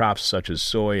emissions. Crops such as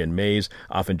soy and maize,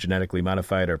 often genetically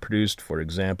modified, are produced, for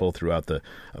example, throughout the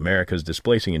Americas,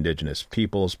 displacing indigenous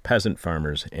peoples, peasant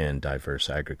farmers, and diverse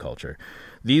agriculture.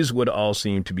 These would all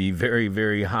seem to be very,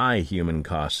 very high human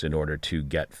costs in order to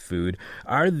get food.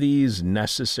 Are these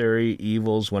necessary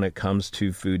evils when it comes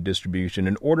to food distribution?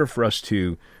 In order for us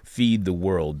to feed the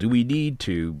world, do we need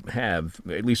to have,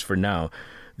 at least for now,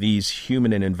 these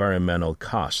human and environmental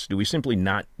costs? Do we simply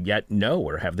not yet know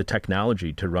or have the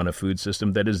technology to run a food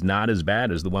system that is not as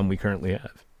bad as the one we currently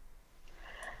have?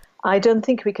 I don't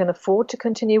think we can afford to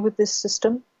continue with this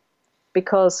system,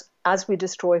 because as we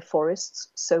destroy forests,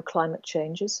 so climate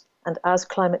changes. And as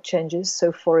climate changes,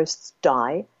 so forests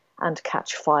die and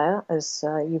catch fire, as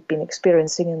you've been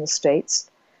experiencing in the States.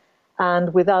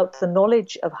 And without the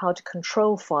knowledge of how to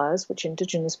control fires, which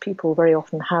indigenous people very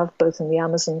often have, both in the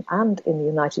Amazon and in the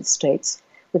United States,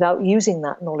 without using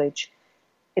that knowledge,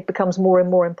 it becomes more and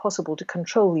more impossible to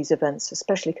control these events,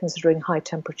 especially considering high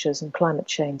temperatures and climate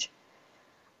change.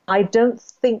 I don't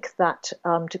think that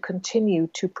to continue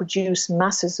to produce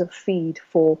masses of feed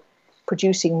for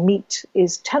producing meat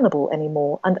is tenable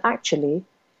anymore. And actually,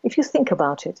 if you think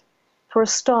about it, for a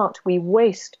start, we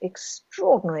waste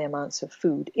extraordinary amounts of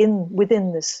food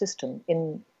within this system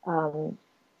in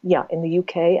the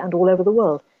UK and all over the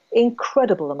world.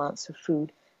 Incredible amounts of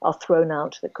food are thrown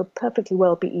out that could perfectly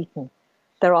well be eaten.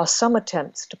 There are some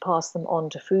attempts to pass them on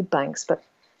to food banks, but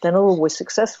they're not always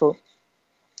successful.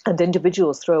 And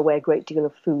individuals throw away a great deal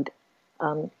of food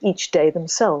each day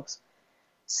themselves.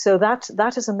 So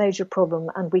that is a major problem,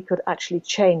 and we could actually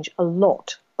change a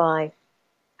lot by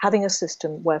having a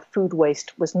system where food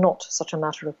waste was not such a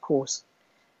matter of course.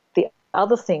 The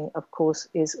other thing, of course,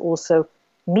 is also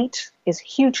meat is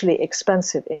hugely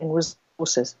expensive in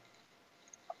resources.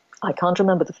 I can't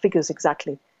remember the figures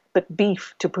exactly, but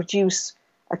beef, to produce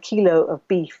a kilo of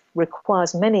beef,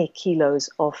 requires many kilos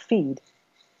of feed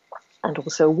and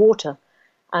also water.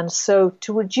 And so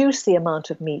to reduce the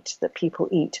amount of meat that people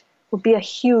eat would be a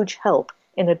huge help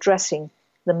in addressing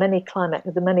the many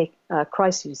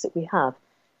crises that we have,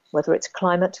 whether it's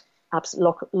climate,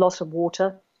 loss of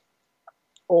water,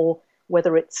 or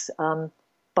whether it's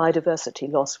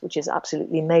biodiversity loss, which is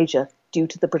absolutely major due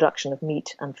to the production of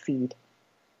meat and feed.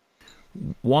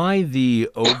 Why the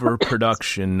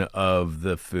overproduction of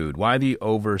the food? Why the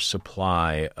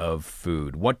oversupply of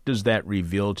food? What does that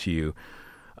reveal to you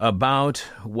about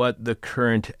what the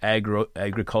current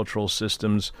agricultural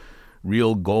system's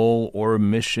real goal or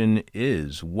mission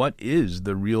is? What is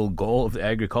the real goal of the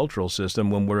agricultural system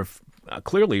when we're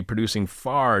clearly producing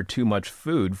far too much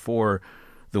food for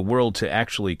the world to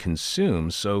actually consume?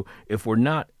 So if we're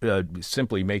not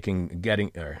simply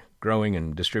growing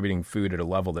and distributing food at a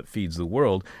level that feeds the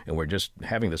world, and we're just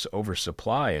having this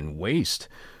oversupply and waste,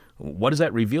 what does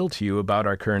that reveal to you about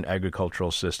our current agricultural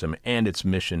system and its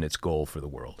mission, its goal for the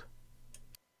world?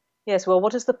 Yes, well,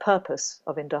 what is the purpose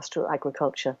of industrial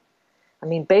agriculture? I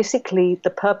mean, basically, the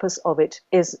purpose of it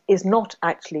is not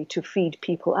actually to feed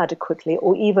people adequately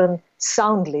or even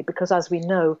soundly, because as we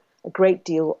know, a great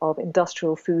deal of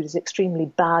industrial food is extremely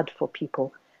bad for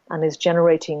people and is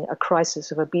generating a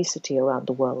crisis of obesity around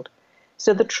the world.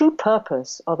 So the true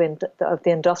purpose of the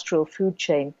industrial food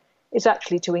chain is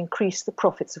actually to increase the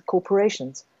profits of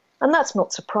corporations. And that's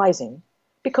not surprising,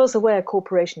 because the way a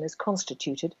corporation is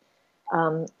constituted,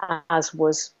 as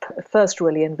was first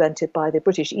really invented by the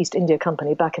British East India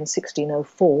Company back in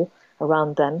 1604,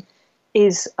 around then,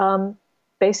 is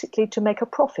basically to make a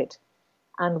profit.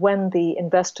 And when the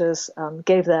investors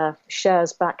gave their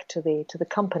shares back to the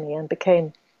company and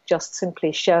became just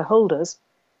simply shareholders,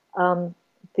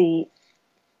 the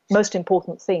most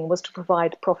important thing was to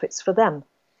provide profits for them.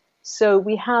 So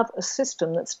we have a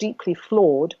system that's deeply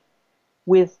flawed,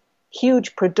 with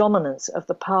huge predominance of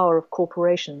the power of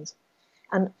corporations.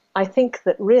 And I think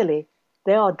that really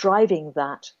they are driving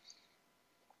that.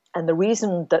 And the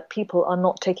reason that people are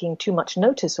not taking too much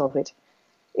notice of it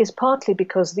is partly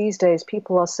because these days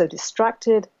people are so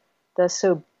distracted, they're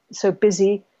so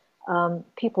busy,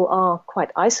 people are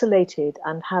quite isolated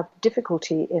and have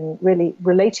difficulty in really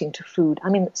relating to food. I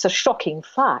mean, it's a shocking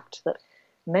fact that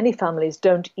many families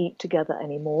don't eat together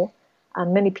anymore,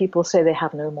 and many people say they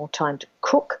have no more time to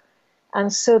cook.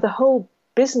 And so the whole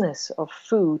business of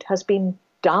food has been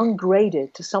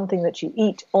downgraded to something that you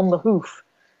eat on the hoof.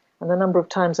 And the number of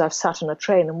times I've sat on a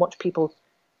train and watched people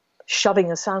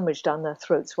shoving a sandwich down their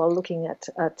throats while looking at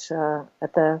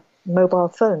their mobile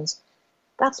phones.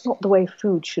 That's not the way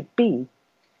food should be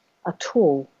at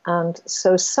all. And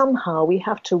so somehow we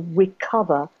have to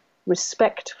recover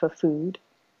respect for food,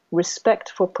 respect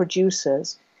for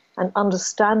producers, and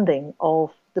understanding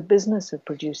of the business of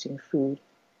producing food.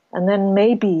 And then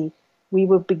maybe we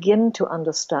will begin to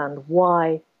understand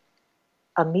why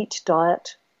a meat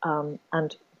diet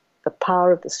and the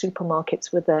power of the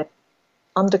supermarkets with their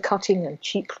undercutting and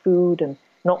cheap food and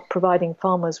not providing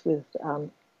farmers with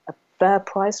a fair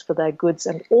price for their goods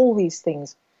and all these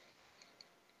things,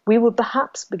 we will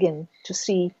perhaps begin to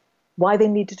see why they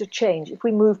needed to change if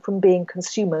we move from being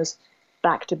consumers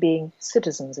back to being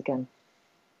citizens again.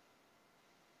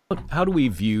 How do we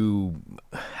view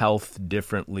health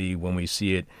differently when we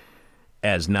see it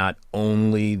as not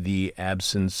only the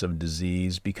absence of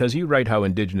disease? Because you write how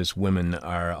indigenous women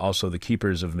are also the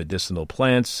keepers of medicinal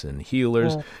plants and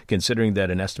healers, considering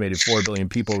that an estimated 4 billion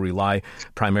people rely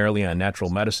primarily on natural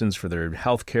medicines for their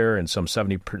health care, and some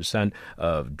 70%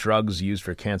 of drugs used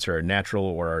for cancer are natural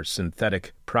or are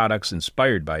synthetic products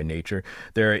inspired by nature.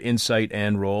 Their insight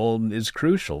and role is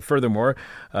crucial. Furthermore,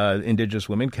 indigenous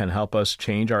women can help us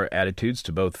change our attitudes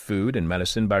to both food and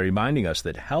medicine by reminding us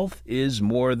that health is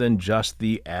more than just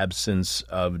the absence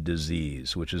of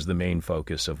disease, which is the main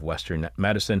focus of Western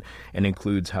medicine and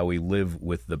includes how we live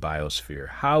with the biosphere.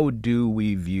 How do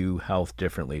we view health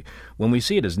differently when we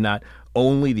see it as not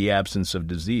only the absence of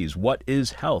disease? What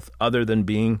is health other than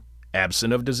being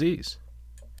absent of disease?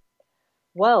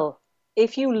 Well,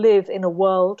 if you live in a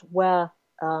world where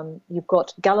you've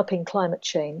got galloping climate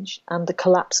change and the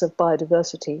collapse of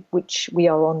biodiversity, which we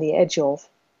are on the edge of,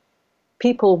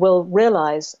 people will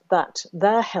realize that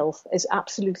their health is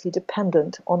absolutely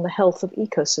dependent on the health of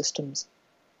ecosystems.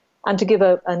 And to give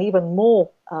an even more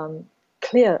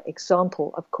clear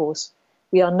example, of course,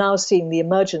 we are now seeing the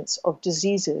emergence of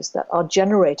diseases that are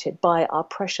generated by our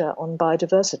pressure on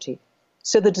biodiversity.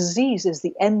 So the disease is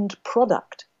the end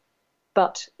product,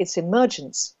 but its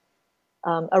emergence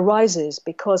arises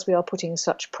because we are putting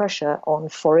such pressure on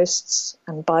forests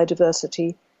and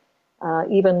biodiversity.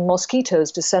 Even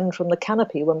mosquitoes descend from the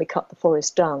canopy when we cut the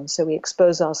forest down, so we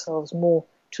expose ourselves more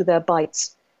to their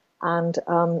bites. And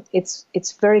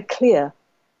it's very clear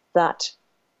that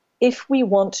if we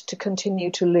want to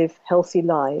continue to live healthy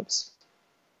lives,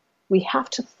 we have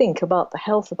to think about the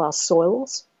health of our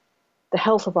soils, the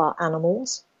health of our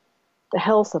animals, the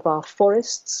health of our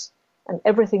forests, and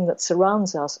everything that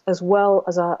surrounds us, as well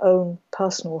as our own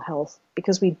personal health,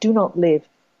 because we do not live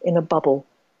in a bubble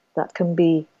that can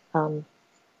be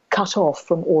cut off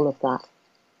from all of that.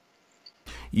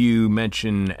 You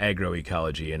mentioned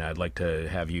agroecology, and I'd like to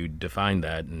have you define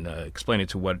that and explain it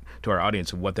to our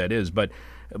audience of what that is. But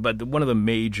one of the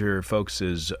major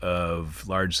focuses of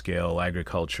large-scale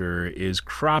agriculture is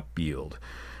crop yield.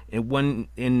 And when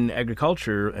in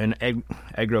agriculture and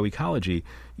agroecology,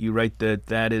 you write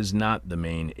that is not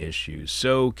the issue.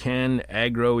 So can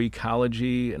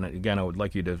agroecology, and again, I would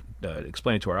like you to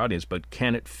explain it to our audience, but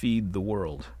can it feed the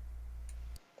world?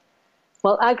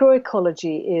 Well,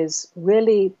 agroecology is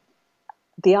really,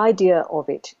 the idea of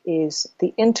it is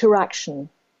the interaction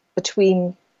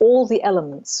between all the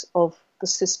elements of the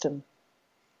system.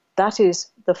 That is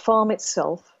the farm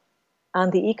itself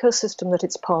and the ecosystem that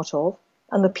it's part of,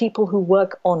 and the people who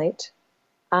work on it,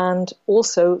 and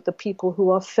also the people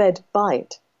who are fed by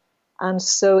it. And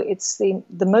so it's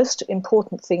the most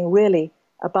important thing really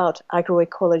about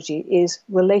agroecology is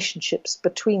relationships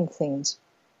between things.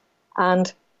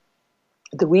 And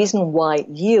the reason why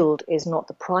yield is not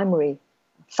the primary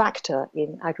factor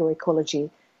in agroecology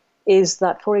is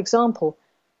that, for example,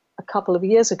 a couple of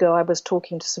years ago, I was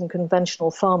talking to some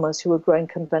conventional farmers who were growing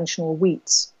conventional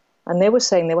wheats, and they were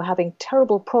saying they were having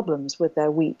terrible problems with their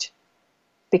wheat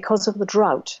because of the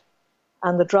drought.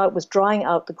 And the drought was drying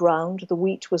out the ground, the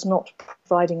wheat was not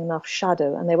providing enough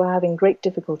shadow, and they were having great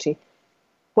difficulty.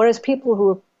 Whereas people who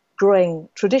were growing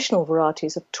traditional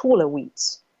varieties of taller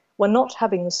wheats were not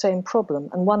having the same problem,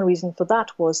 and one reason for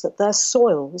that was that their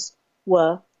soils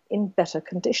were in better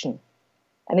condition.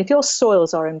 And if your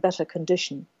soils are in better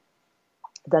condition,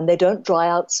 then they don't dry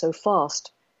out so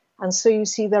fast. And so you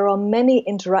see there are many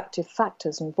interactive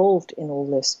factors involved in all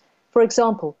this. For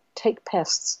example, take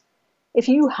pests. If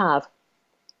you have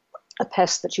a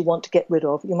pest that you want to get rid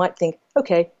of, you might think,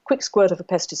 okay, quick squirt of a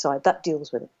pesticide, that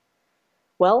deals with it.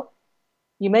 Well,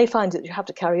 you may find that you have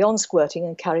to carry on squirting,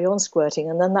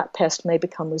 and then that pest may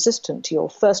become resistant to your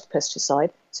first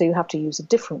pesticide, so you have to use a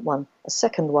different one, a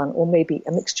second one, or maybe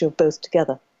a mixture of both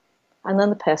together. And then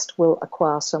the pest will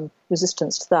acquire some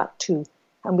resistance to that too.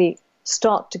 And we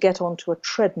start to get onto a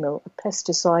treadmill, a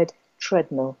pesticide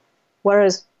treadmill.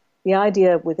 Whereas the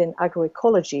idea within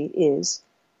agroecology is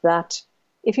that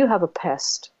if you have a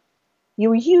pest,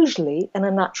 you usually, in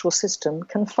a natural system,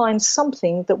 can find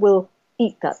something that will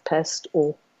eat that pest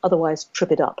or otherwise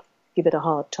trip it up, give it a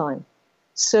hard time.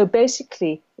 So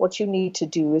basically what you need to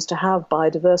do is to have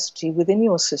biodiversity within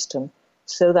your system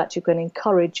so that you can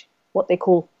encourage what they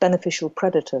call beneficial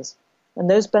predators. And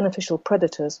those beneficial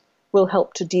predators will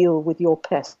help to deal with your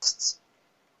pests.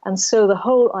 And so the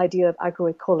whole idea of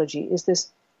agroecology is this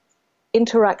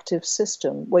interactive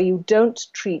system where you don't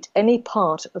treat any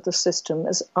part of the system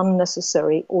as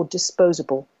unnecessary or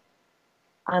disposable.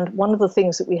 And one of the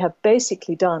things that we have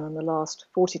basically done in the last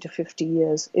 40 to 50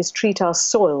 years is treat our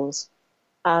soils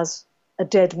as a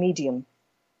dead medium.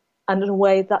 And in a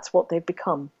way, that's what they've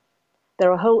become.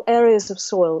 There are whole areas of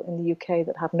soil in the UK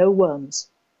that have no worms.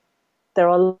 There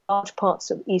are large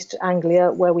parts of East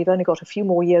Anglia where we've only got a few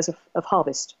more years of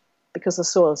harvest because the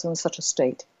soils are in such a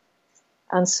state.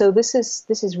 And so this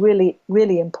is really,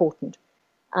 really important.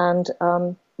 And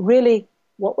really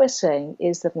what we're saying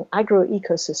is that an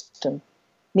agroecosystem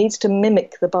needs to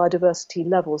mimic the biodiversity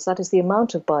levels, that is the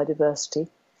amount of biodiversity,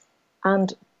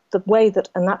 and the way that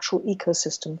a natural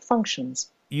ecosystem functions.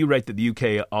 You write that the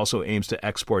UK also aims to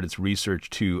export its research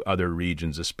to other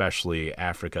regions, especially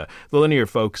Africa. The linear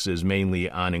focus is mainly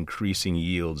on increasing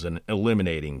yields and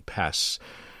eliminating pests.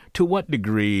 To what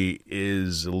degree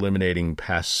is eliminating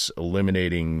pests,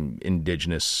 eliminating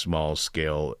indigenous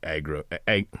small-scale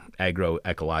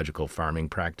agroecological farming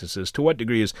practices? To what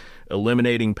degree is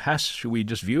eliminating pests, should we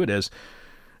just view it as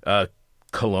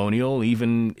colonial,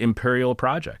 even imperial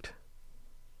project?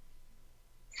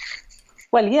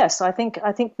 Well, yes, I think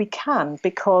we can,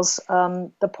 because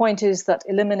the point is that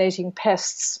eliminating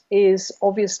pests is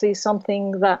obviously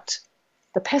something that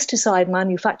the pesticide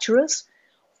manufacturers,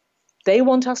 they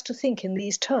want us to think in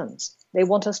these terms. They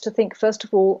want us to think, first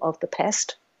of all, of the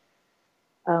pest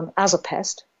as a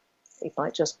pest. It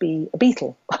might just be a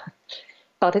beetle,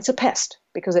 but it's a pest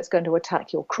because it's going to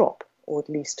attack your crop, or at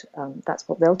least that's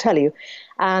what they'll tell you.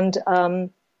 And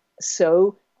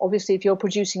so obviously, if you're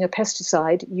producing a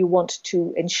pesticide, you want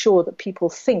to ensure that people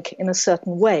think in a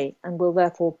certain way and will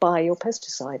therefore buy your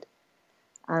pesticide.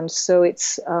 And so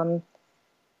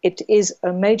it is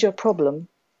a major problem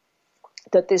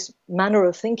that this manner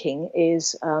of thinking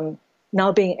is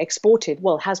now being exported,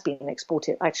 well, has been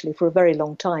exported actually for a very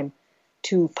long time,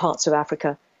 to parts of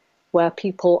Africa where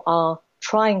people are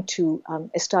trying to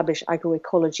establish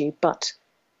agroecology, but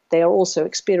they are also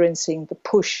experiencing the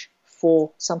push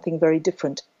for something very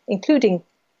different, including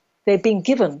they're being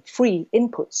given free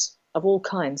inputs of all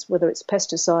kinds, whether it's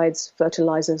pesticides,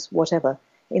 fertilizers, whatever,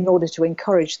 in order to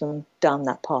encourage them down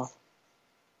that path.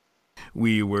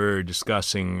 We were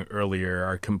discussing earlier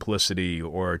our complicity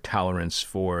or tolerance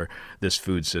for this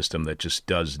food system that just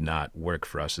does not work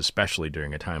for us, especially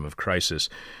during a time of crisis.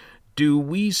 Do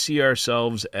we see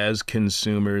ourselves as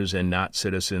consumers and not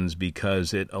citizens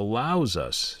because it allows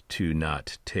us to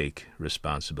not take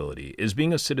responsibility? Is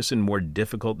being a citizen more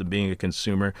difficult than being a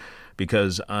consumer?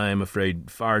 Because I'm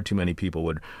afraid far too many people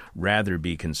would rather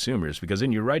be consumers, because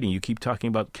in your writing you keep talking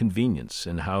about convenience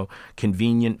and how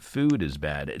convenient food is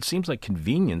bad. It seems like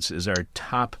convenience is our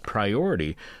top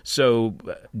priority. So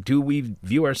do we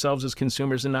view ourselves as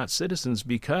consumers and not citizens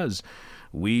because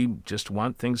we just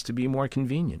want things to be more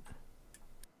convenient?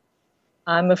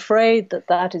 I'm afraid that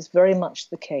that is very much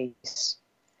the case.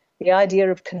 The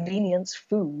idea of convenience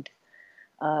food,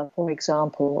 for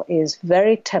example, is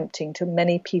very tempting to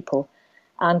many people.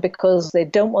 And because they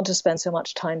don't want to spend so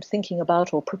much time thinking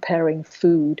about or preparing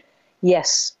food,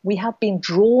 yes, we have been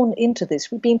drawn into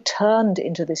this. We've been turned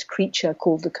into this creature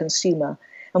called the consumer.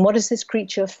 And what is this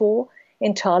creature for?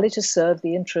 Entirely to serve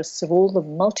the interests of all the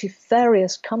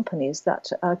multifarious companies that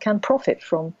can profit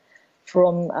from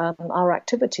our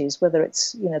activities, whether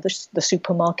it's the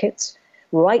supermarkets,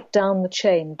 right down the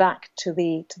chain back to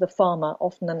the farmer,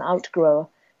 often an outgrower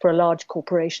for a large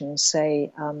corporation,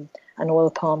 say an oil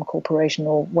palm corporation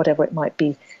or whatever it might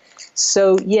be.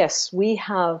 So yes, we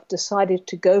have decided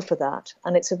to go for that,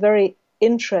 and it's a very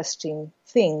interesting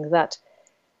thing that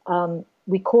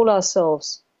we call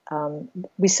ourselves.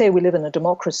 We say we live in a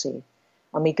democracy,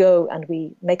 and we go and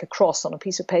we make a cross on a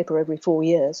piece of paper every 4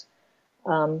 years.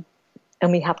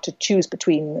 And we have to choose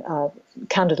between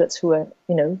candidates who are,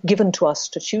 given to us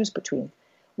to choose between.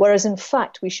 Whereas, in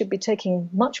fact, we should be taking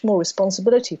much more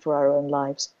responsibility for our own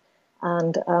lives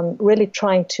and really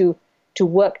trying to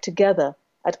work together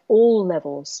at all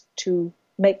levels to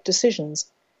make decisions.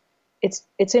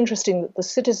 It's interesting that the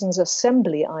Citizens'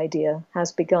 Assembly idea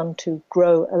has begun to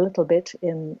grow a little bit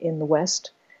in the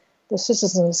West. The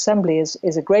Citizens' Assembly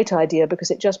is a great idea because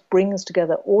it just brings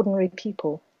together ordinary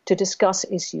people to discuss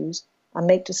issues and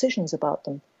make decisions about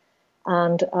them.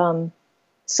 And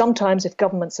sometimes, if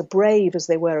governments are brave, as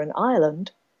they were in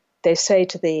Ireland, they say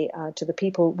to the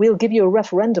people, "We'll give you a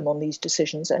referendum on these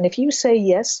decisions, and if you say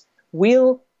yes,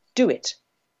 we'll do it."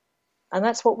 And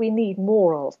that's what we need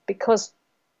more of, because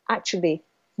actually,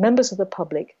 members of the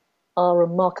public are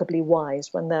remarkably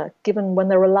wise when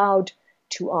they're allowed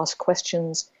to ask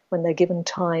questions, when they're given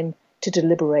time to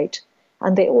deliberate,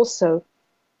 and they also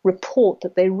report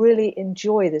that they really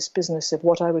enjoy this business of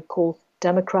what I would call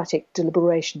democratic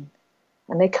deliberation.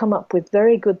 And they come up with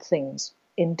very good things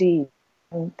indeed.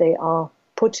 And they are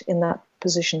put in that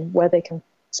position where they can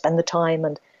spend the time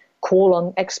and call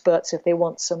on experts if they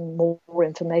want some more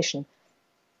information.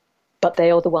 But they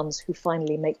are the ones who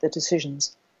finally make the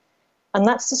decisions. And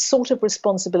that's the sort of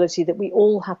responsibility that we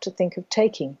all have to think of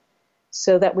taking,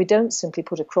 so that we don't simply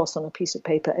put a cross on a piece of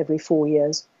paper every 4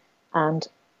 years and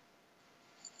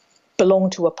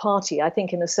belong to a party. I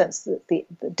think in a sense that the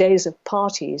days of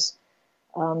parties,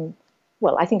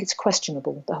 I think it's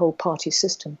questionable, the whole party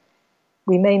system.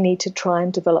 We may need to try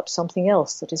and develop something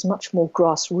else that is much more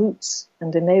grassroots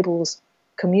and enables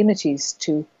communities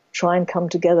to try and come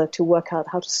together to work out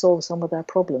how to solve some of their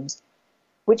problems,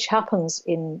 which happens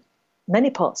in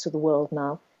many parts of the world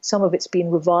now. Some of it's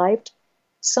been revived.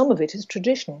 Some of it is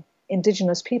traditional.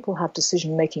 Indigenous people have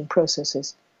decision-making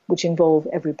processes which involve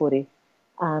everybody,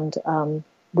 and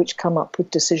which come up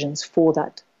with decisions for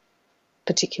that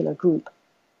particular group.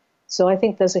 So I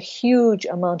think there's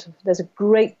a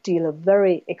great deal of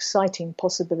very exciting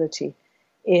possibility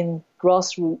in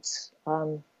grassroots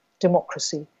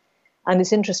democracy. And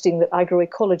it's interesting that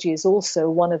agroecology is also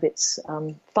one of its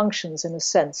functions, in a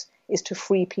sense, is to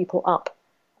free people up.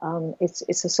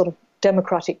 It's a sort of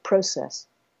democratic process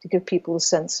to give people a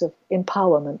sense of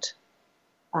empowerment.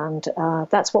 And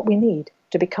that's what we need,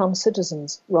 to become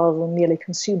citizens rather than merely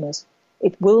consumers.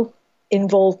 It will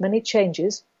involve many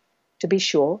changes, to be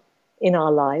sure, in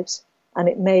our lives, and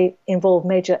it may involve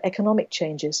major economic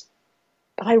changes.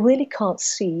 But I really can't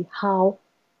see how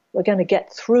we're going to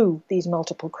get through these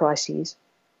multiple crises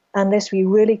unless we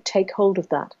really take hold of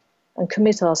that and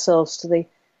commit ourselves to the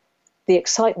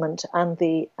excitement and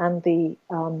the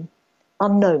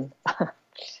unknown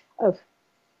of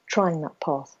trying that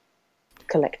path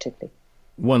collectively.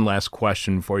 One last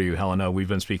question for you, Helena. We've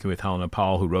been speaking with Helena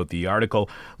Powell, who wrote the article,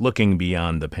 Looking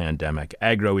Beyond the Pandemic,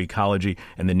 Agroecology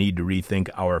and the Need to Rethink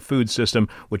Our Food System,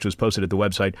 which was posted at the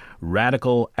website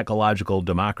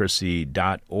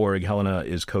radicalecologicaldemocracy.org. Helena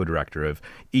is co-director of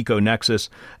EcoNexus,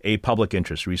 a public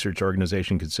interest research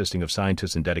organization consisting of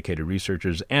scientists and dedicated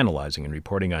researchers analyzing and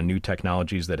reporting on new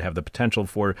technologies that have the potential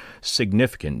for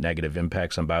significant negative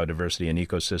impacts on biodiversity and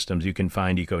ecosystems. You can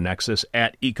find EcoNexus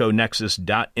at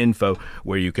econexus.info,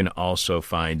 where you can also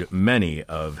find many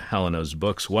of Helena's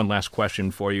books. One last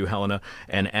question for you, Helena,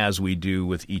 and as we do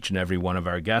with each and every one of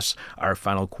our guests, our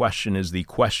final question is the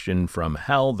question from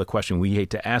hell, the question we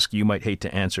hate to ask, you might hate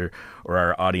to answer, or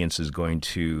our audience is going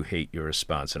to hate your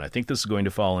response. And I think this is going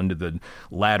to fall into the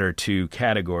latter two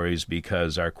categories,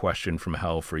 because our question from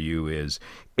hell for you is,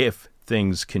 if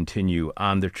things continue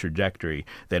on the trajectory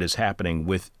that is happening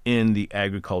within the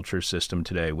agriculture system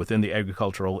today, within the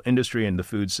agricultural industry and the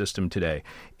food system today,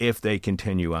 if they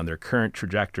continue on their current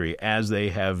trajectory as they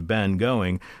have been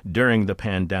going during the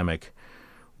pandemic,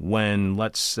 when,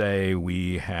 let's say,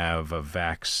 we have a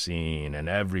vaccine and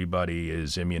everybody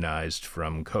is immunized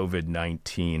from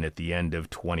COVID-19 at the end of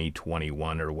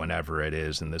 2021 or whenever it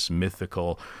is, in this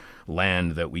mythical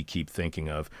land that we keep thinking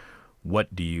of,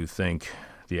 what do you think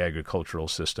the agricultural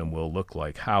system will look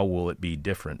like? How will it be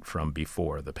different from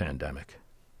before the pandemic?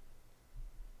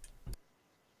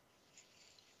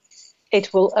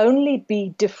 It will only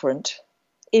be different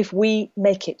if we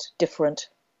make it different.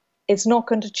 It's not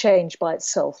going to change by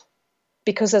itself,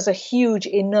 because there's a huge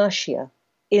inertia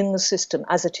in the system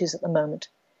as it is at the moment,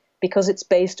 because it's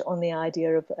based on the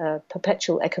idea of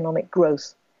perpetual economic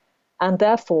growth. And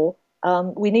therefore,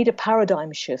 we need a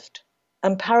paradigm shift.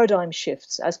 And paradigm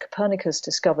shifts, as Copernicus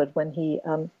discovered when he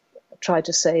tried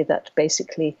to say that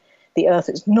basically the Earth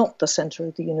is not the center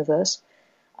of the universe,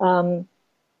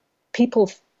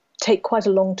 people take quite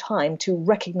a long time to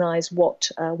recognize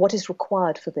what is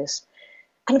required for this.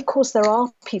 And of course, there are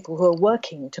people who are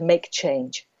working to make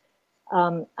change.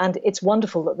 And it's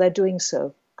wonderful that they're doing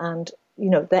so. And, you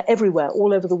know, they're everywhere,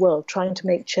 all over the world, trying to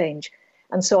make change.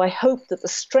 And so I hope that the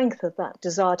strength of that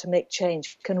desire to make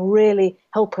change can really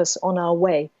help us on our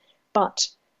way. But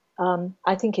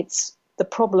I think the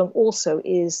problem also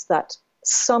is that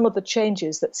some of the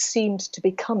changes that seemed to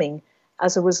be coming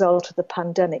as a result of the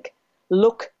pandemic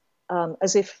look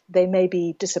as if they may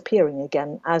be disappearing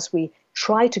again as we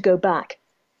try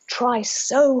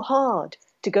so hard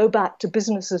to go back to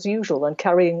business as usual and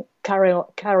carry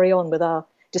on with our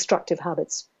destructive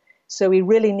habits. So we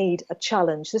really need a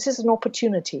challenge. This is an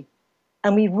opportunity,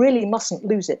 and we really mustn't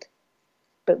lose it,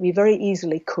 but we very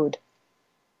easily could.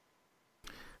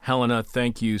 Helena,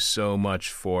 thank you so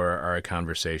much for our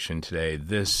conversation today.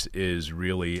 This is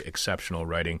really exceptional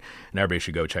writing, and everybody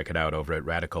should go check it out over at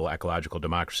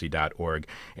radicalecologicaldemocracy.org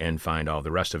and find all the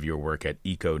rest of your work at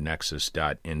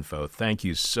econexus.info. Thank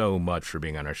you so much for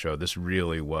being on our show. This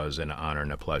really was an honor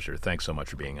and a pleasure. Thanks so much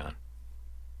for being on.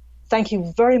 Thank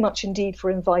you very much indeed for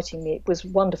inviting me. It was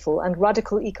wonderful. And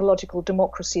Radical Ecological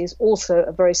Democracy is also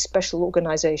a very special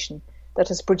organization that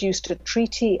has produced a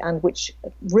treaty and which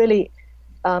really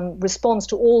responds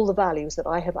to all the values that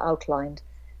I have outlined.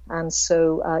 And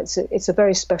so it's a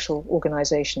very special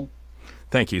organization.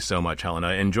 Thank you so much, Helena.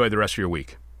 Enjoy the rest of your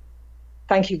week.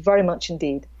 Thank you very much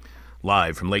indeed.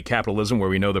 Live from late capitalism, where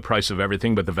we know the price of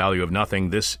everything but the value of nothing,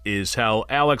 this is Hell.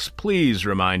 Alex, please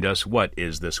remind us, what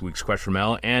is this week's question from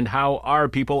Hell, and how are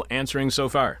people answering so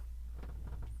far?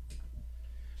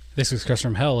 This week's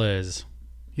question from Hell is,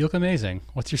 you look amazing.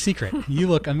 What's your secret? You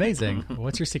look amazing.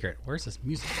 What's your secret? Where's this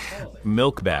music?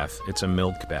 Milk bath. It's a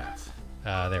milk bath.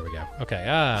 There we go. Okay,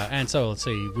 and so let's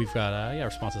see. We've got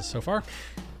responses so far.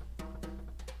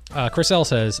 Chris L.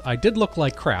 says, I did look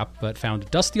like crap, but found a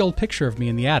dusty old picture of me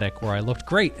in the attic where I looked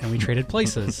great and we traded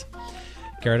places.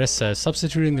 Gerardus says,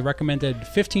 substituting the recommended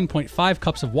 15.5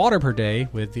 cups of water per day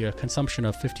with the consumption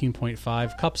of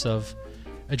 15.5 cups of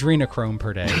adrenochrome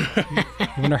per day.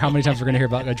 I wonder how many times we're going to hear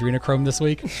about adrenochrome this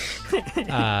week.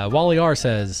 Wally R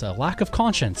says, lack of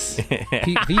conscience.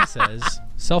 Pete V says,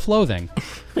 self-loathing.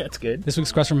 That's good. This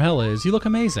week's question from hell is, you look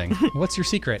amazing. What's your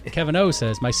secret? Kevin O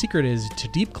says, my secret is to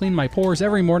deep clean my pores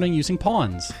every morning using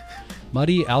Pond's.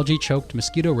 Muddy, algae-choked,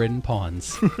 mosquito-ridden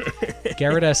Pond's.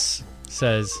 Garrett S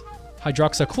says,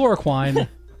 hydroxychloroquine,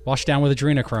 wash down with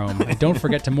adrenochrome, and don't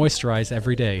forget to moisturize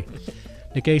every day.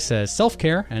 Nick A says,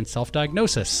 self-care and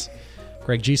self-diagnosis.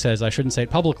 Greg G says, I shouldn't say it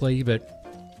publicly, but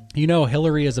you know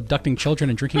Hillary is abducting children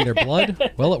and drinking their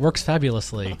blood? Well, it works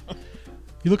fabulously.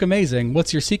 You look amazing.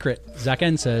 What's your secret? Zach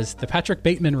N says, the Patrick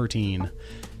Bateman routine.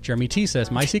 Jeremy T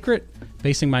says, my secret?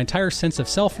 Basing my entire sense of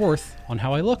self-worth on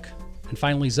how I look. And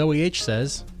finally, Zoe H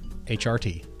says,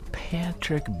 HRT.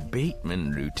 Patrick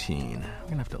Bateman routine. I'm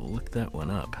going to have to look that one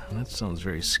up. That sounds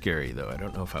very scary, though. I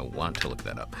don't know if I want to look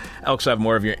that up. Alex, I have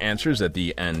more of your answers at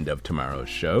the end of tomorrow's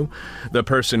show. The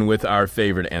person with our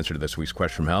favorite answer to this week's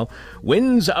question from hell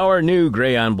wins our new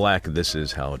Gray on Black This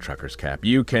Is Hell Trucker's Cap.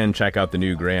 You can check out the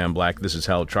new Gray on Black This Is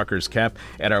Hell Trucker's Cap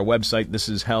at our website,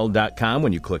 thisishell.com,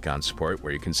 when you click on support,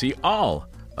 where you can see all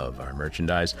of our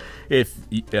merchandise.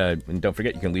 And don't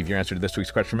forget, you can leave your answer to this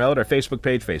week's question from hell at our Facebook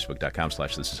page,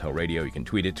 facebook.com/thisishellradio. You can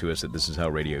tweet it to us at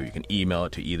thisishellradio. You can email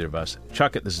it to either of us,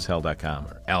 Chuck at thisishell.com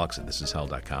or Alex at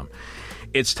thisishell.com.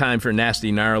 It's time for nasty,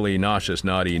 gnarly, nauseous,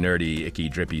 naughty, nerdy, icky,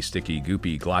 drippy, sticky,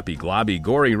 goopy, gloppy, globby,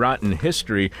 gory, rotten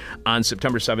history. On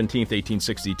September 17th,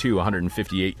 1862,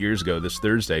 158 years ago this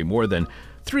Thursday, more than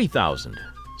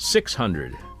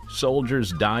 3,600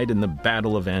 soldiers died in the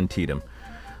Battle of Antietam,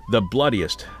 the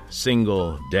bloodiest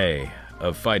single day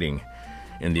of fighting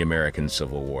in the American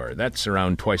Civil War. That's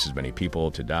around twice as many people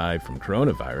to die from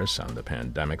coronavirus on the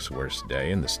pandemic's worst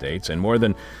day in the States, and more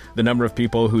than the number of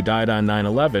people who died on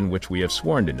 9/11, which we have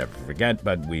sworn to never forget,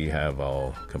 but we have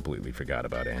all completely forgot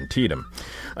about Antietam.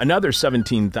 Another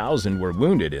 17,000 were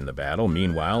wounded in the battle.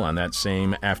 Meanwhile, on that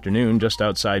same afternoon, just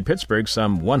outside Pittsburgh,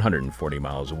 some 140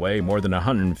 miles away, more than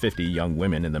 150 young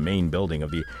women in the main building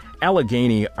of the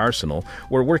Allegheny Arsenal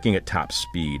were working at top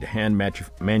speed,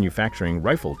 manufacturing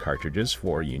rifle cartridges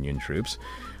for Union troops.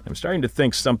 I'm starting to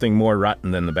think something more rotten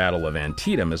than the Battle of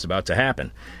Antietam is about to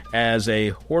happen. As a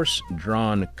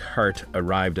horse-drawn cart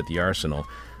arrived at the arsenal,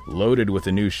 loaded with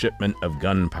a new shipment of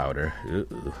gunpowder,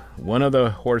 one of the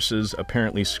horses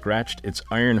apparently scratched its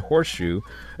iron horseshoe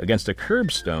against a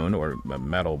curbstone or a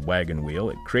metal wagon wheel.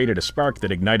 It created a spark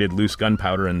that ignited loose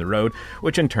gunpowder in the road,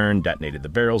 which in turn detonated the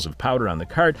barrels of powder on the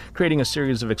cart, creating a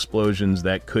series of explosions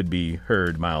that could be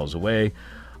heard miles away,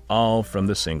 all from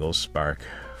the single spark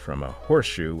from a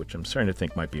horseshoe, which I'm starting to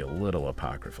think might be a little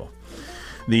apocryphal.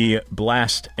 The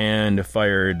blast and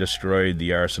fire destroyed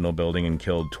the Arsenal building and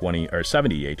killed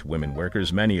 78 women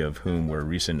workers, many of whom were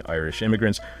recent Irish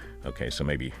immigrants. Okay, so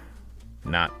maybe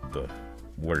not the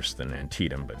worse than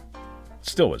Antietam, but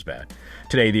still was bad.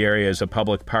 Today, the area is a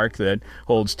public park that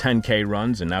holds 10K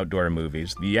runs and outdoor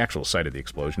movies. The actual site of the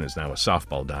explosion is now a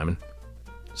softball diamond.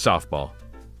 Softball,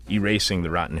 erasing the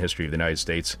rotten history of the United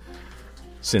States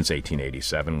since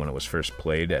 1887, when it was first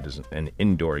played as an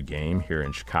indoor game here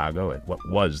in Chicago at what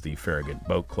was the Farragut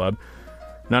Boat Club.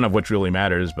 None of which really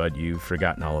matters, but you've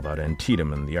forgotten all about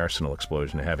Antietam and the Arsenal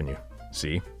explosion, haven't you?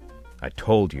 See? I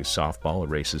told you softball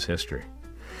erases history.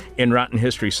 In rotten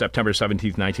history, September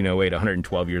 17, 1908,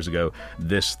 112 years ago,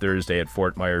 this Thursday at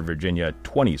Fort Myer, Virginia,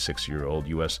 26-year-old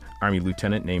U.S. Army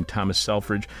lieutenant named Thomas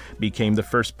Selfridge became the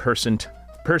first person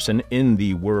in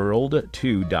the world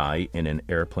to die in an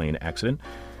airplane accident.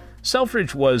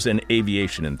 Selfridge was an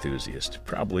aviation enthusiast.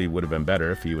 Probably would have been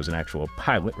better if he was an actual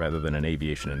pilot rather than an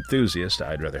aviation enthusiast.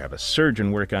 I'd rather have a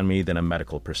surgeon work on me than a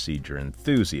medical procedure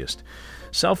enthusiast.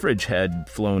 Selfridge had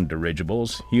flown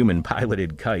dirigibles,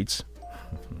 human-piloted kites,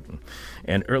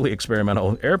 and early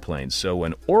experimental airplanes. So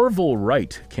when Orville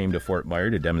Wright came to Fort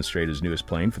Myer to demonstrate his newest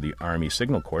plane for the Army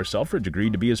Signal Corps, Selfridge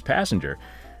agreed to be his passenger.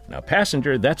 Now,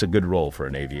 passenger, that's a good role for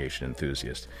an aviation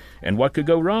enthusiast. And what could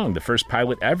go wrong? The first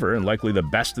pilot ever, and likely the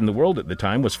best in the world at the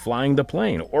time, was flying the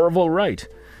plane, Orville Wright.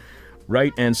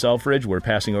 Wright and Selfridge were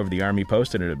passing over the Army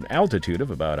post at an altitude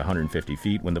of about 150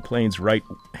 feet when the plane's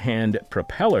right-hand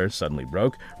propeller suddenly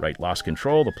broke. Wright lost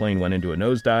control, the plane went into a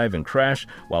nosedive and crashed,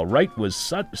 while Wright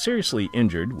was seriously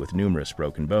injured with numerous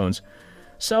broken bones.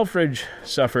 Selfridge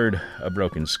suffered a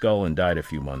broken skull and died a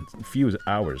few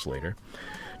hours later.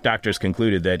 Doctors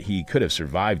concluded that he could have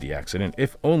survived the accident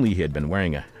if only he had been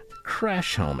wearing a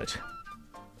crash helmet.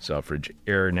 Selfridge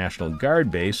Air National Guard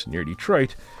Base near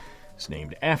Detroit is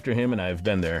named after him, and I've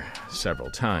been there several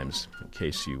times. In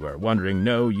case you are wondering,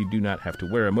 no, you do not have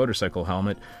to wear a motorcycle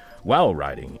helmet while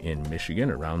riding in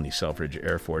Michigan around the Selfridge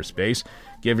Air Force Base,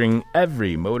 giving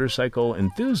every motorcycle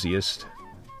enthusiast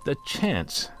the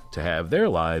chance to have their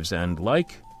lives end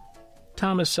like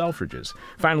Thomas Selfridge's.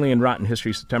 Finally, in Rotten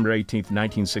History, September 18th,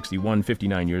 1961,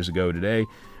 59 years ago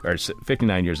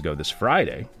this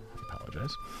Friday,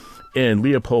 in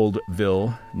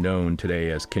Leopoldville, known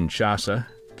today as Kinshasa,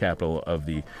 capital of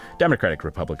the Democratic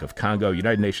Republic of Congo,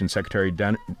 United Nations Secretary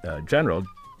General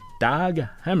Dag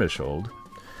Hammarskjöld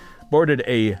boarded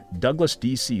a Douglas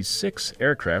DC-6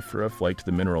 aircraft for a flight to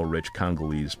the mineral-rich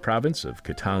Congolese province of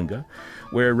Katanga,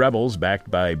 where rebels backed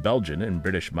by Belgian and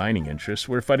British mining interests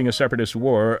were fighting a separatist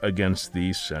war against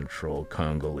the central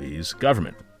Congolese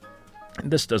government.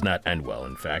 This does not end well,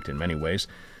 in fact, in many ways.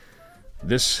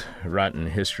 This rotten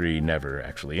history never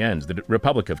actually ends. The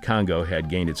Republic of Congo had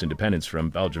gained its independence from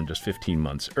Belgium just 15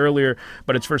 months earlier,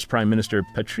 but its first prime minister,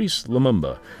 Patrice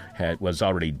Lumumba, was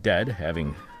already dead,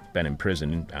 having been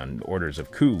imprisoned on orders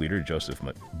of coup leader Joseph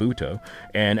Mobutu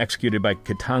and executed by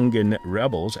Katangan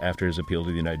rebels after his appeal to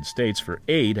the United States for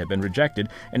aid had been rejected,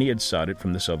 and he had sought it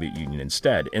from the Soviet Union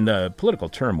instead. In the political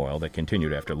turmoil that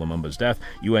continued after Lumumba's death,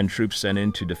 UN troops sent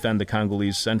in to defend the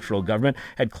Congolese central government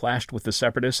had clashed with the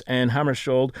separatists, and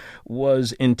Hammarskjöld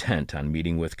was intent on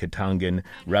meeting with Katangan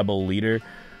rebel leader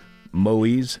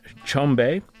Moise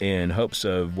Tshombe in hopes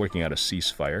of working out a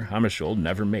ceasefire. Hammarskjöld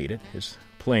never made it. His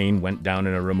plane went down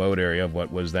in a remote area of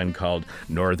what was then called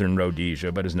Northern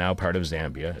Rhodesia, but is now part of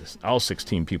Zambia. All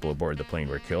 16 people aboard the plane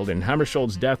were killed, and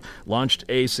Hammarskjöld's death launched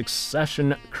a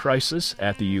succession crisis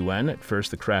at the UN. At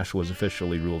first, the crash was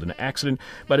officially ruled an accident,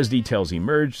 but as details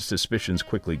emerged, suspicions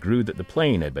quickly grew that the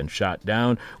plane had been shot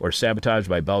down or sabotaged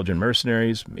by Belgian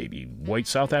mercenaries, maybe white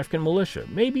South African militia,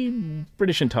 maybe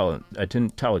British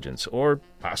intelligence, or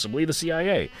possibly the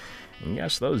CIA. And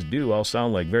yes, those do all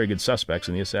sound like very good suspects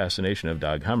in the assassination of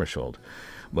Dag Hammarskjöld.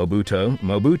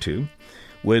 Mobutu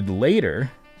would later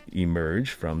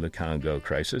emerge from the Congo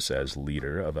crisis as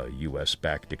leader of a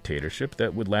U.S.-backed dictatorship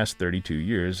that would last 32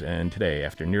 years, and today,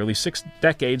 after nearly 6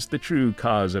 decades, the true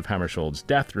cause of Hammarskjöld's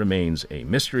death remains a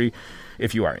mystery.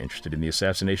 If you are interested in the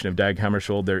assassination of Dag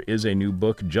Hammarskjöld, there is a new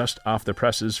book just off the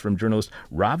presses from journalist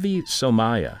Ravi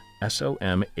Somaya,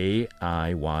 Somaiya,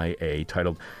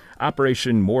 titled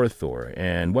Operation Morthor,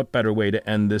 and what better way to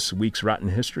end this week's rotten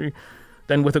history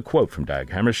than with a quote from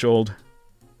Dag Hammarskjöld: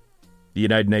 "The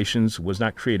United Nations was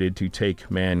not created to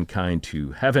take mankind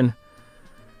to heaven,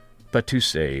 but to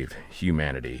save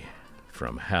humanity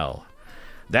from hell."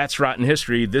 That's rotten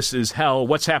history. This is hell.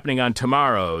 What's happening on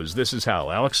tomorrow's This Is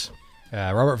Hell, Alex?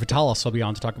 Robert Vitalis will be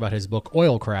on to talk about his book,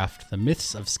 Oilcraft, The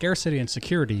Myths of Scarcity and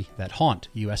Security That Haunt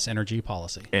U.S. Energy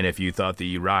Policy. And if you thought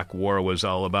the Iraq War was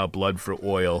all about blood for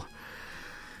oil,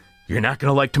 you're not going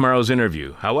to like tomorrow's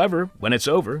interview. However, when it's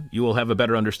over, you will have a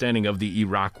better understanding of the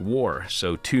Iraq War.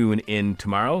 So tune in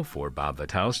tomorrow for Bob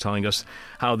Vitalis telling us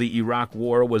how the Iraq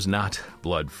War was not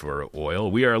blood for oil.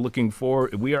 We are looking for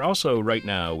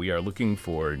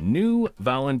new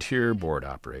volunteer board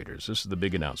operators. This is the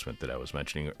big announcement that I was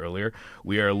mentioning earlier.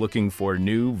 We are looking for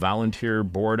new volunteer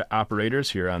board operators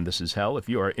here on This Is Hell. If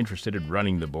you are interested in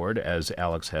running the board, as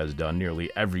Alex has done nearly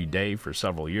every day for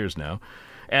several years now,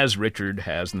 as Richard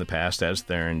has in the past, as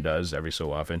Theron does every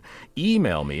so often,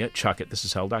 email me at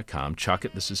chuck@thisishell.com,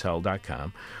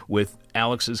 chuck@thisishell.com. With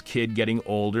Alex's kid getting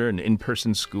older and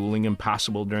in-person schooling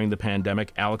impossible during the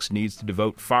pandemic, Alex needs to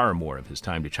devote far more of his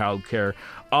time to childcare,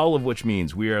 all of which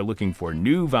means we are looking for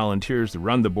new volunteers to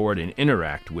run the board and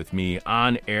interact with me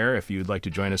on air. If you'd like to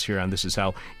join us here on This Is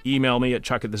Hell, email me at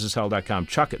chuck@thisishell.com,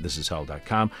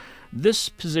 chuck@thisishell.com. This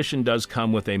position does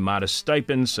come with a modest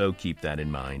stipend, so keep that in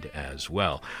mind as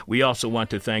well. We also want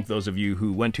to thank those of you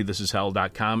who went to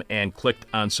thisishell.com and clicked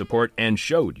on support and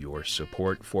showed your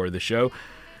support for the show.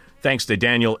 Thanks to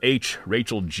Daniel H.,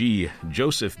 Rachel G.,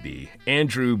 Joseph B.,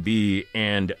 Andrew B.,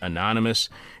 and Anonymous.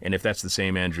 And if that's the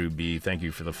same Andrew B., thank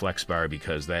you for the flex bar,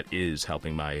 because that is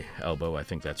helping my elbow. I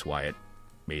think that's why it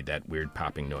made that weird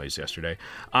popping noise yesterday.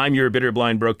 I'm your bitter,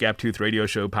 blind, broke, gap-toothed radio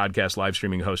show podcast live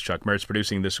streaming host, Chuck Mertz.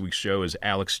 Producing this week's show is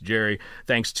Alex Jerry.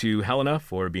 Thanks to Helena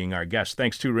for being our guest.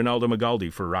 Thanks to Ronaldo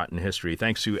Magaldi for Rotten History.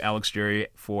 Thanks to Alex Jerry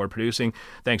for producing.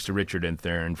 Thanks to Richard and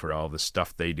Theron for all the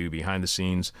stuff they do behind the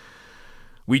scenes.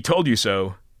 We told you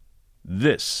so.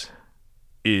 This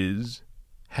is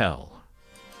hell.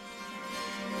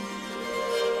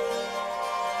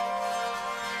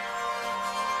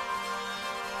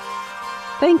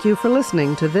 Thank you for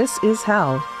listening to This Is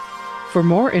Hell. For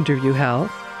more interview hell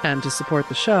and to support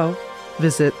the show,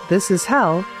 visit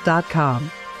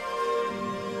thisishell.com.